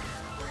shortcut.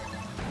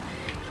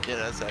 Yeah,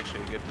 that's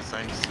actually a good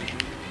design decision.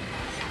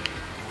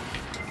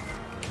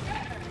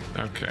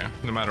 Okay,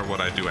 no matter what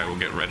I do, I will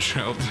get red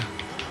shelled.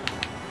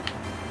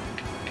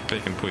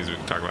 Bacon, please, we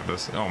can talk about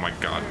this. Oh my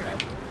god,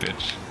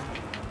 bitch.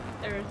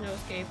 There is no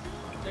escape.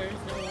 There is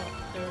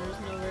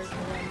nowhere to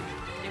run.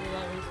 They will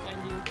always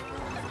find you.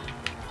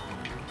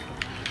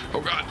 Oh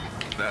god,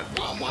 that.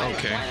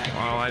 Okay,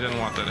 well, I didn't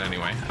want that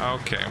anyway.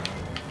 Okay.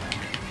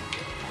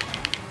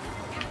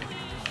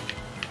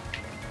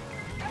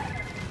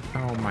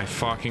 Oh my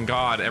fucking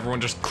god,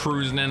 everyone just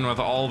cruising in with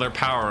all their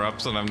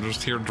power-ups and I'm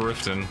just here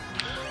drifting.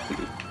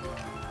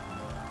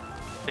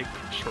 Take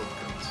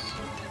shortcuts.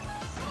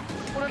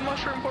 What a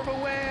mushroom for the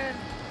win!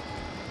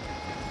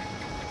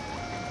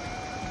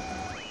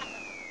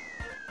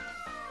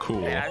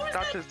 Cool. Yeah, I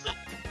thought this.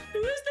 Who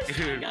is this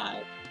Dude.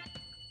 guy?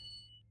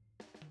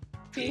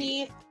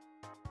 Me.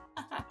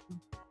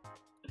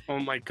 Oh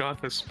my god,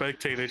 the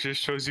spectator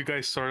just shows you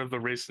guys started the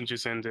race and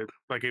just ended.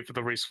 Like if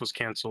the race was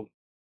cancelled.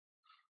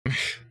 Yeah,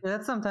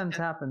 that sometimes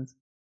happens.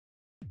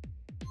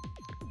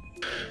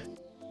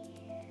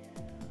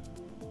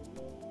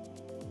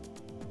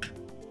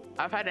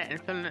 I've had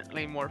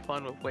infinitely more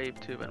fun with Wave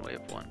 2 than Wave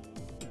 1.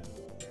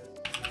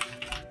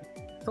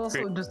 It's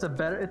also just a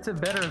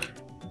better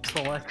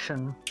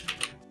selection.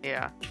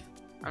 Yeah.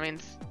 I mean,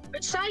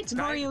 Besides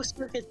Mario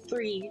Circuit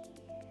 3.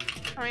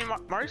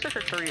 Mario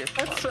Circuit 3 is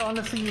That's fun.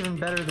 honestly even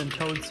better than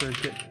Toad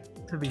Circuit,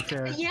 to be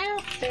fair. Yeah,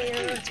 fair.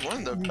 It's one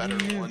of the better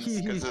ones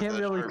You because of can't the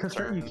really short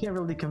turn. you can't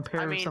really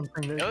compare I mean,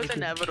 something that it was that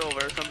could- inevitable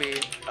there's gonna be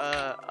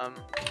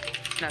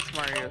SNES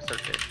Mario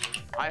Circuit.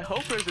 I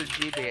hope there's a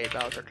GBA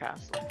Bowser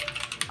Castle.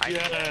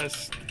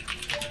 Yes!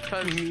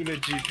 Because We need a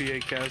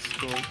GPA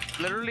castle.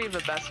 literally the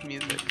best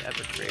music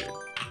ever created.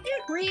 I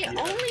agree,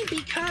 only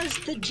because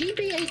the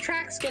GBA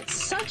tracks get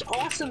such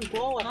awesome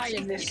blow-ups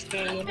in this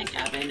game. Pick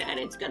Evan, and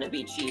it's gonna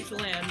be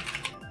Cheeseland.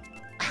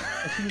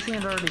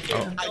 Cheeseland already Oh.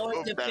 came. I Going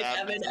hope to that pick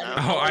happens Evan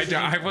now. Oh,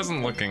 I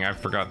wasn't looking. I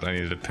forgot that I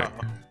needed to pick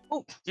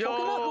Oh, Yo,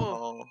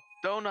 Oh,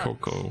 donuts.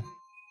 Coco.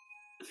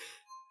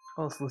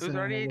 I was Who's listening.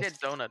 ready I to guess.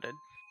 get donutted?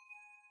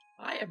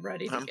 I am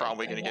ready to I'm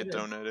probably gonna get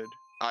donated. donated.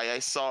 I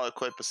saw a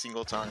clip a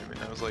single time and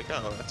I was like,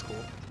 oh, that's cool.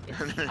 I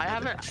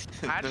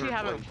actually Never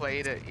haven't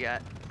played. played it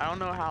yet. I don't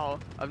know how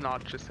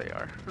obnoxious they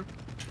are.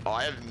 Oh,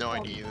 I have no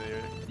idea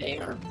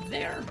either.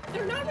 They're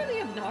not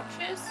really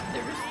obnoxious.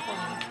 They're just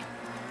funny.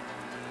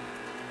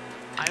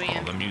 I mean,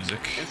 All the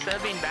music. instead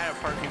of being bad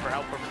at parking for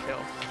help from a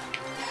kill.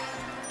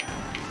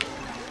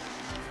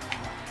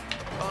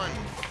 Fun.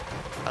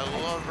 I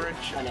love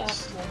Shut up,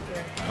 riches.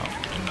 Walter.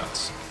 Oh,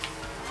 nuts.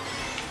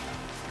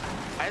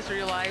 I just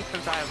realized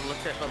since I have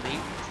looked at the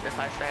leaks, if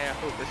I say I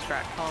hope this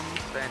track comes,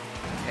 then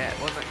it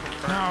wasn't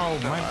confirmed. No,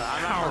 so, my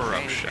I'm not gonna power say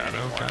up anything shadow.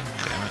 anymore. God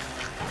damn it.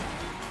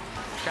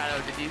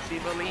 Shadow, did you see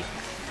the leak?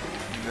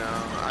 No,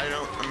 I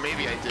don't.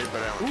 Maybe I did,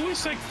 but I don't. Who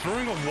is like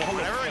throwing a wall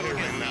Whenever of I fire look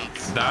right at now?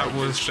 leaks, That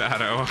was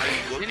shadow. I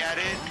look at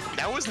it.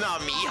 That was not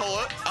me.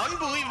 Hello?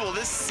 Unbelievable.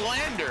 This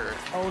slander.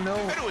 Oh no!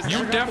 I was- I You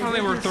forgot they definitely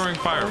did were this. throwing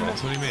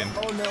fireballs. What do you mean?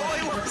 Oh no! Oh,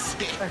 I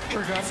wasn't. I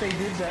forgot they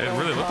did that. It Oh,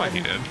 really looked like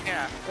God. he did.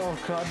 Yeah. Oh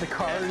god, the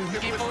cars.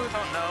 People who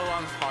don't know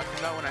what I'm talking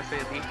about when I say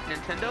leak,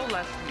 Nintendo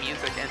left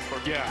music in for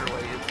Yeah. future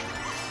waves.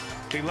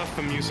 They left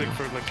the music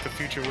for like the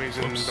future waves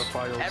in Whoops. the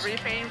files.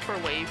 Everything for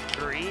Wave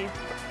 3,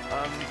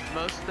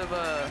 most of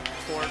the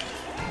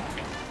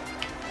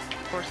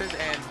courses,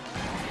 and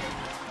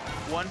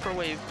one for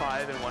Wave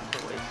 5 and one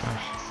for Wave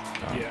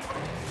 6.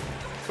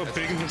 Yeah. A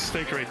big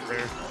mistake right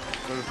there.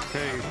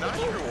 Okay. Not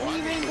sure why.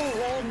 Rainbow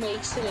Road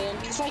makes it in.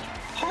 It's like,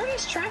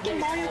 hardest track in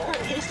Mario Kart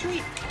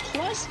history,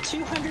 plus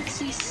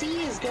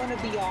 200cc is gonna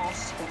be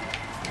awesome.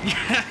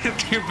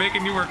 Dude,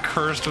 Bacon, you were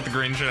cursed with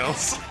green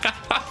shells.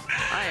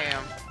 I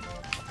am.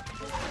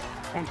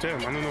 Oh damn,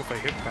 I don't know if I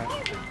hit that.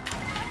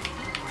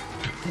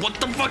 What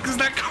the fuck is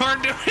that car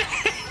doing?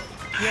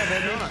 Yeah,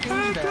 they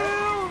changed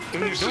that.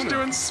 It's just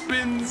doing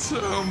spins.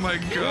 Oh my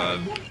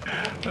god.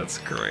 That's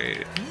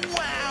great.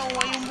 Wow,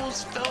 I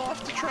almost fell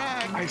off the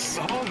track. I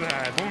saw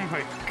that. Oh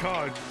my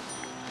god.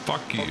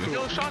 Fuck you.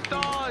 Yo, shock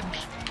dodge!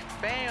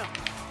 Bam!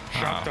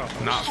 Shot Oh,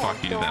 up. not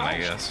fuck you then, I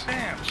guess.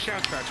 Bam!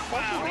 Shot that. Wow,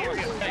 That here was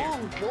we go. a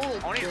long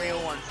bullet. Only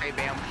real ones say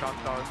bam, shock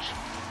dodge.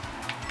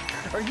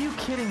 Are you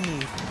kidding me?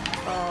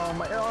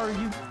 Are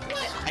you?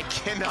 I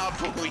cannot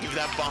believe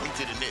that bomb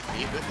didn't hit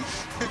me.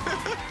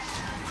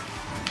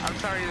 I'm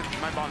sorry that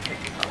my bomb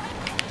picked me up.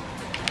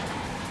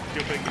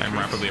 You're big. I'm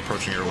rapidly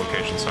approaching your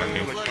location, so I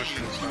Like can...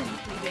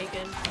 mushrooms.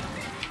 Bacon.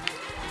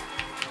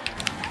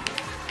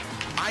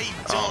 I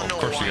Oh, don't of know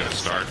course why you gotta I'm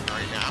start. starting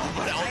right now,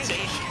 but I'll take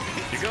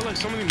it. You got like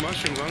so many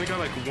mushrooms. I only got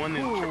like one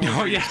in.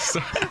 Oh, yes.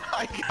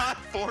 I got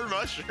 4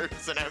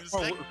 mushrooms and I'm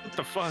Oh, sick. what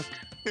the fuck?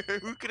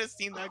 Who could have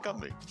seen that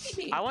coming?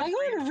 I I want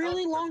got a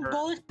really long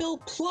bullet bill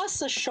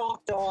plus a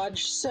shock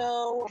dodge,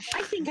 so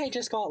I think I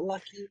just got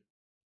lucky.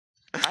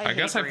 I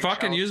guess I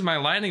fucking used my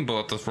lightning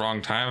bolt at the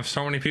wrong time.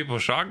 So many people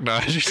shock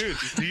dodged. Dude,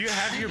 do you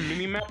have your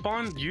mini map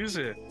on? Use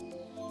it.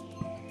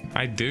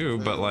 I do,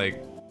 but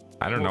like...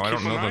 I don't know. I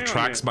don't know the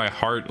tracks by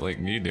heart like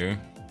you do.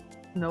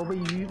 No, but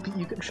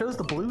it shows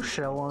the blue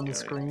shell on the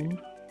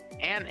screen.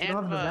 And You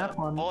don't have the map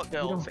on. bullet You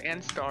bills don't-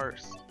 and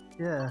stars.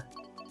 Yeah.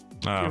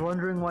 Oh, You're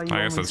wondering why you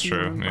I guess only that's see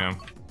true. them. Yeah.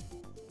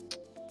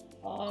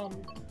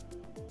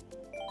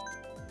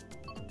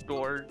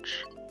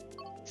 George.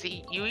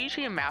 See, you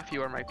usually and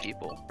Matthew are my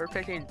people. We're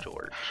picking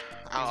George.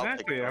 I'll pick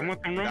Exactly, I George.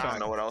 want them I robot. don't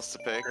know what else to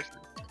pick.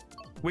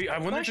 Wait, I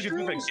wonder if you can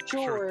do that Mushrooms, gift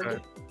shortcut.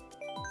 George.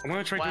 I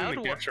want to try doing the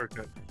Wild gift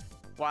shortcut.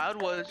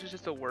 Wild Woods is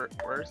just a worse.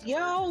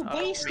 Yo, version of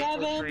base Maple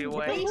Evan.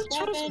 Freeway. Base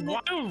Chose Evan.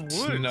 Wild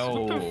Woods. No.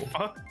 What the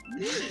fuck?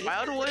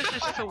 Wild Woods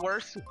is just a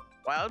worse.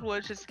 Wild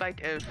Woods is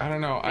like if I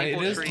don't know. It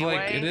Maple is like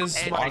Freeway it is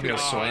and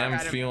August, so I am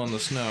Colorado- feeling the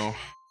snow.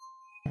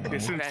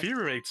 This Okay.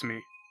 infuriates me.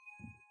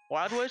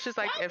 Wild Woods is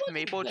like Wild if Woods is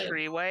Maple good.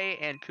 Treeway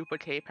and Koopa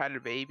Cape had a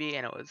baby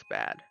and it was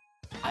bad.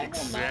 I will not.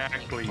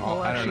 Exactly. Oh,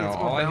 I don't actually, know. it's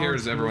more All I hear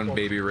balanced is everyone people.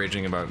 baby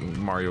raging about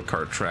Mario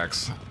Kart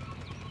tracks.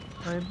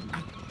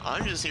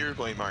 I'm just here to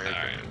play Mario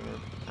Kart.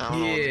 I don't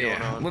know what's going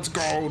Yeah, on. let's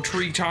go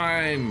tree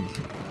time.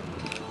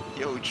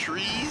 Yo,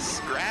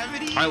 trees,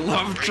 gravity. I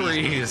love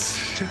Crazy.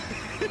 trees.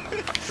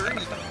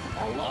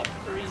 I love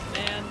trees,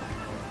 man.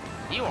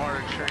 You are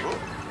a tree.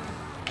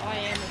 I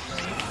am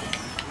a tree.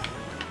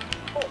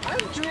 Oh, I'm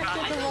drifting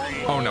the wrong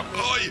way. Oh no.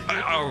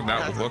 Oh,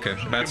 that okay.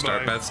 Bad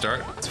start. Bad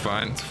start. It's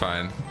fine. It's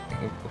fine.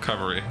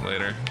 Recovery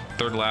later.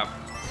 Third lap.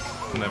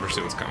 Never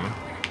see what's coming.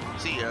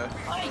 See ya.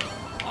 I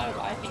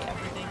hate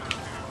everything.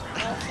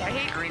 I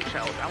hate green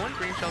shells. I want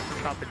green shells to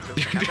stop it.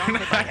 You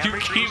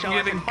keep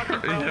getting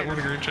hit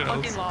with green shells.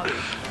 Fucking lobby.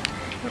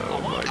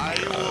 Oh my I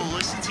god. will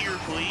listen to your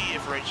plea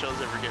if red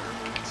shells ever get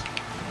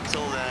removed.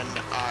 Till then,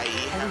 I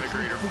have a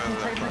greater We foe can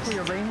that technically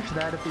must. arrange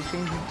that if we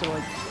change it to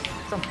like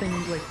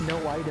something like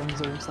no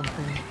items or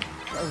something.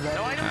 Of that.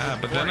 No items.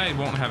 But then I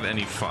won't have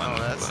any fun. Oh,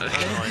 that's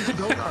but- You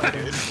go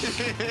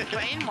karting.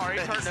 Playing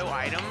Mario Kart no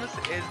items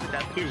is the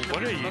definition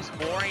what of are the you- most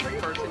boring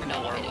person in the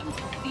No world. items.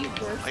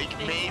 The worst Like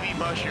thing maybe ever.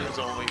 mushrooms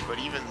only, but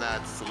even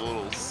that's a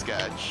little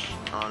sketch,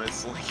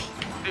 honestly.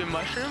 Dude,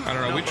 mushrooms? I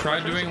don't know, No, we but tried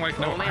mushrooms doing, like,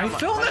 no- only I on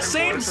fell in the mushroom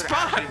same boards would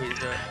spot! actually be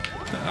good.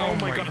 Oh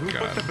my god, who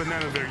put the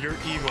banana there? You're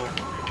evil.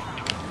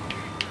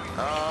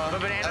 But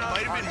banana That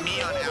might have been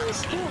me on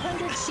accident.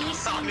 200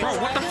 cc.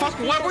 Bro, what the fuck?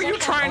 What were you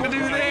trying to do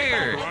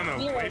there? Run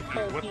away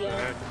from me, what the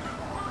heck?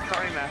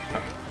 Sorry, Matthew.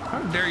 How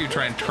dare you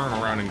try and turn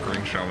around and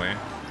green shell me?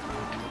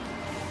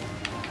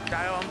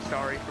 Shadow, I'm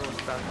sorry for what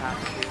stuff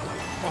happened to you.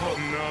 Oh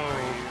no.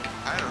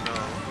 I don't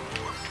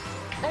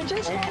know. I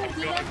just Oh my wanted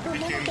to god,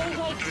 remove those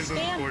like this is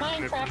spam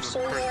unfortunate Minecraft for the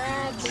server person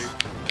ads. who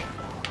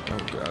Oh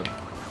god.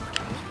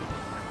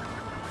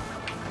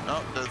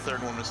 Oh, the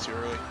third one was too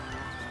early.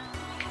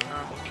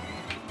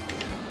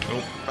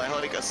 Nope. By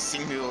like a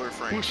singular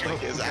frame, Push like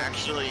up. is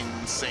actually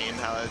insane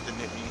how that didn't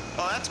hit me.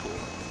 Oh, that's cool.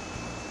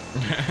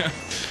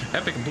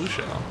 Epic blue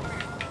shell.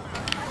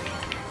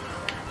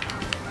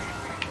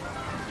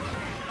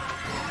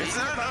 It's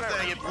not enough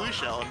that I get blue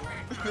shelled.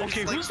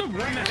 Okay, who's the one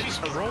that's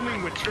just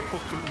rolling with triple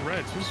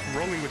reds? Who's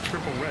rolling with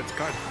triple reds?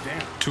 God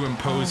damn. To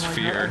impose Oh my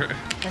fear. God.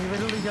 I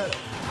literally got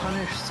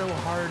punished so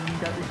hard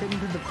and got hit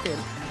into the pit.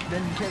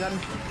 Then got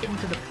hit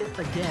into the pit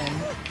again.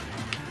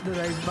 That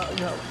I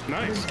got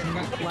Nice.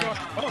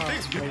 Oh,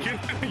 thanks,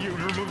 you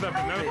removed that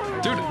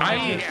banana.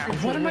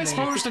 Dude, what am I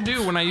supposed to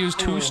do when I use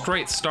Oh. 2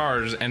 straight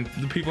stars and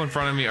the people in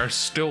front of me are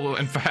still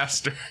and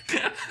faster?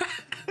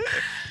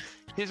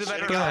 Here's a better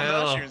Should've got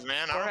combo. mushrooms,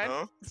 man. I Forehead?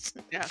 don't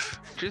know. Yeah.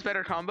 Choose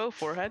better combo.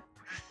 Forehead.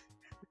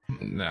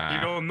 Nah.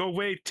 You know, no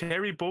way,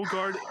 Terry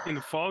Bogard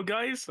in Fall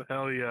Guys?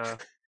 Hell yeah.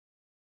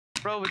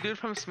 Bro, the dude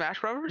from Smash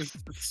Brothers?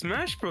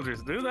 Smash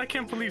Brothers, dude. I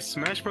can't believe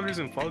Smash Brothers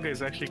and Fall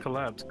Guys actually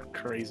collabed.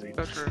 Crazy.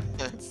 So true.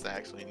 That's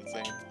actually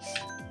insane.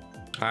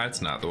 That's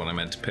not the one I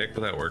meant to pick,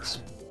 but that works.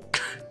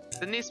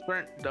 Sydney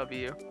Sprint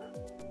W.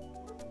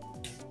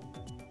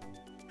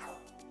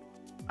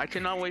 I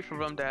cannot wait for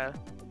them to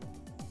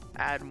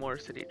add more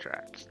city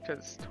tracks,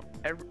 because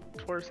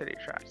tour city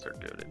tracks are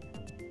goated.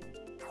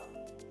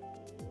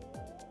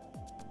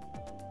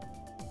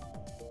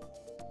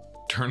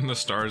 Turn the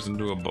stars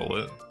into a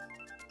bullet.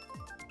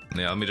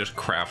 Yeah, let me just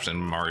craft in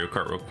Mario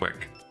Kart real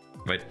quick.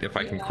 If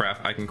I can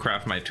craft, I can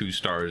craft my 2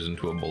 stars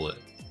into a bullet.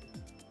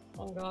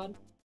 Oh god.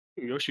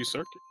 Yoshi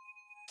Circuit.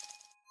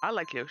 I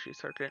like Yoshi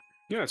Circuit.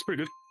 Yeah, it's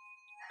pretty good.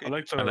 I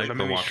like the, I like the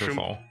many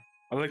waterfall.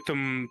 I like the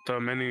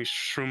many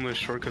shroomless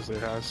shortcuts it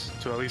has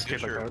to at least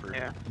get like Sure. a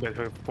Yeah. bit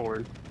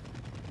forward.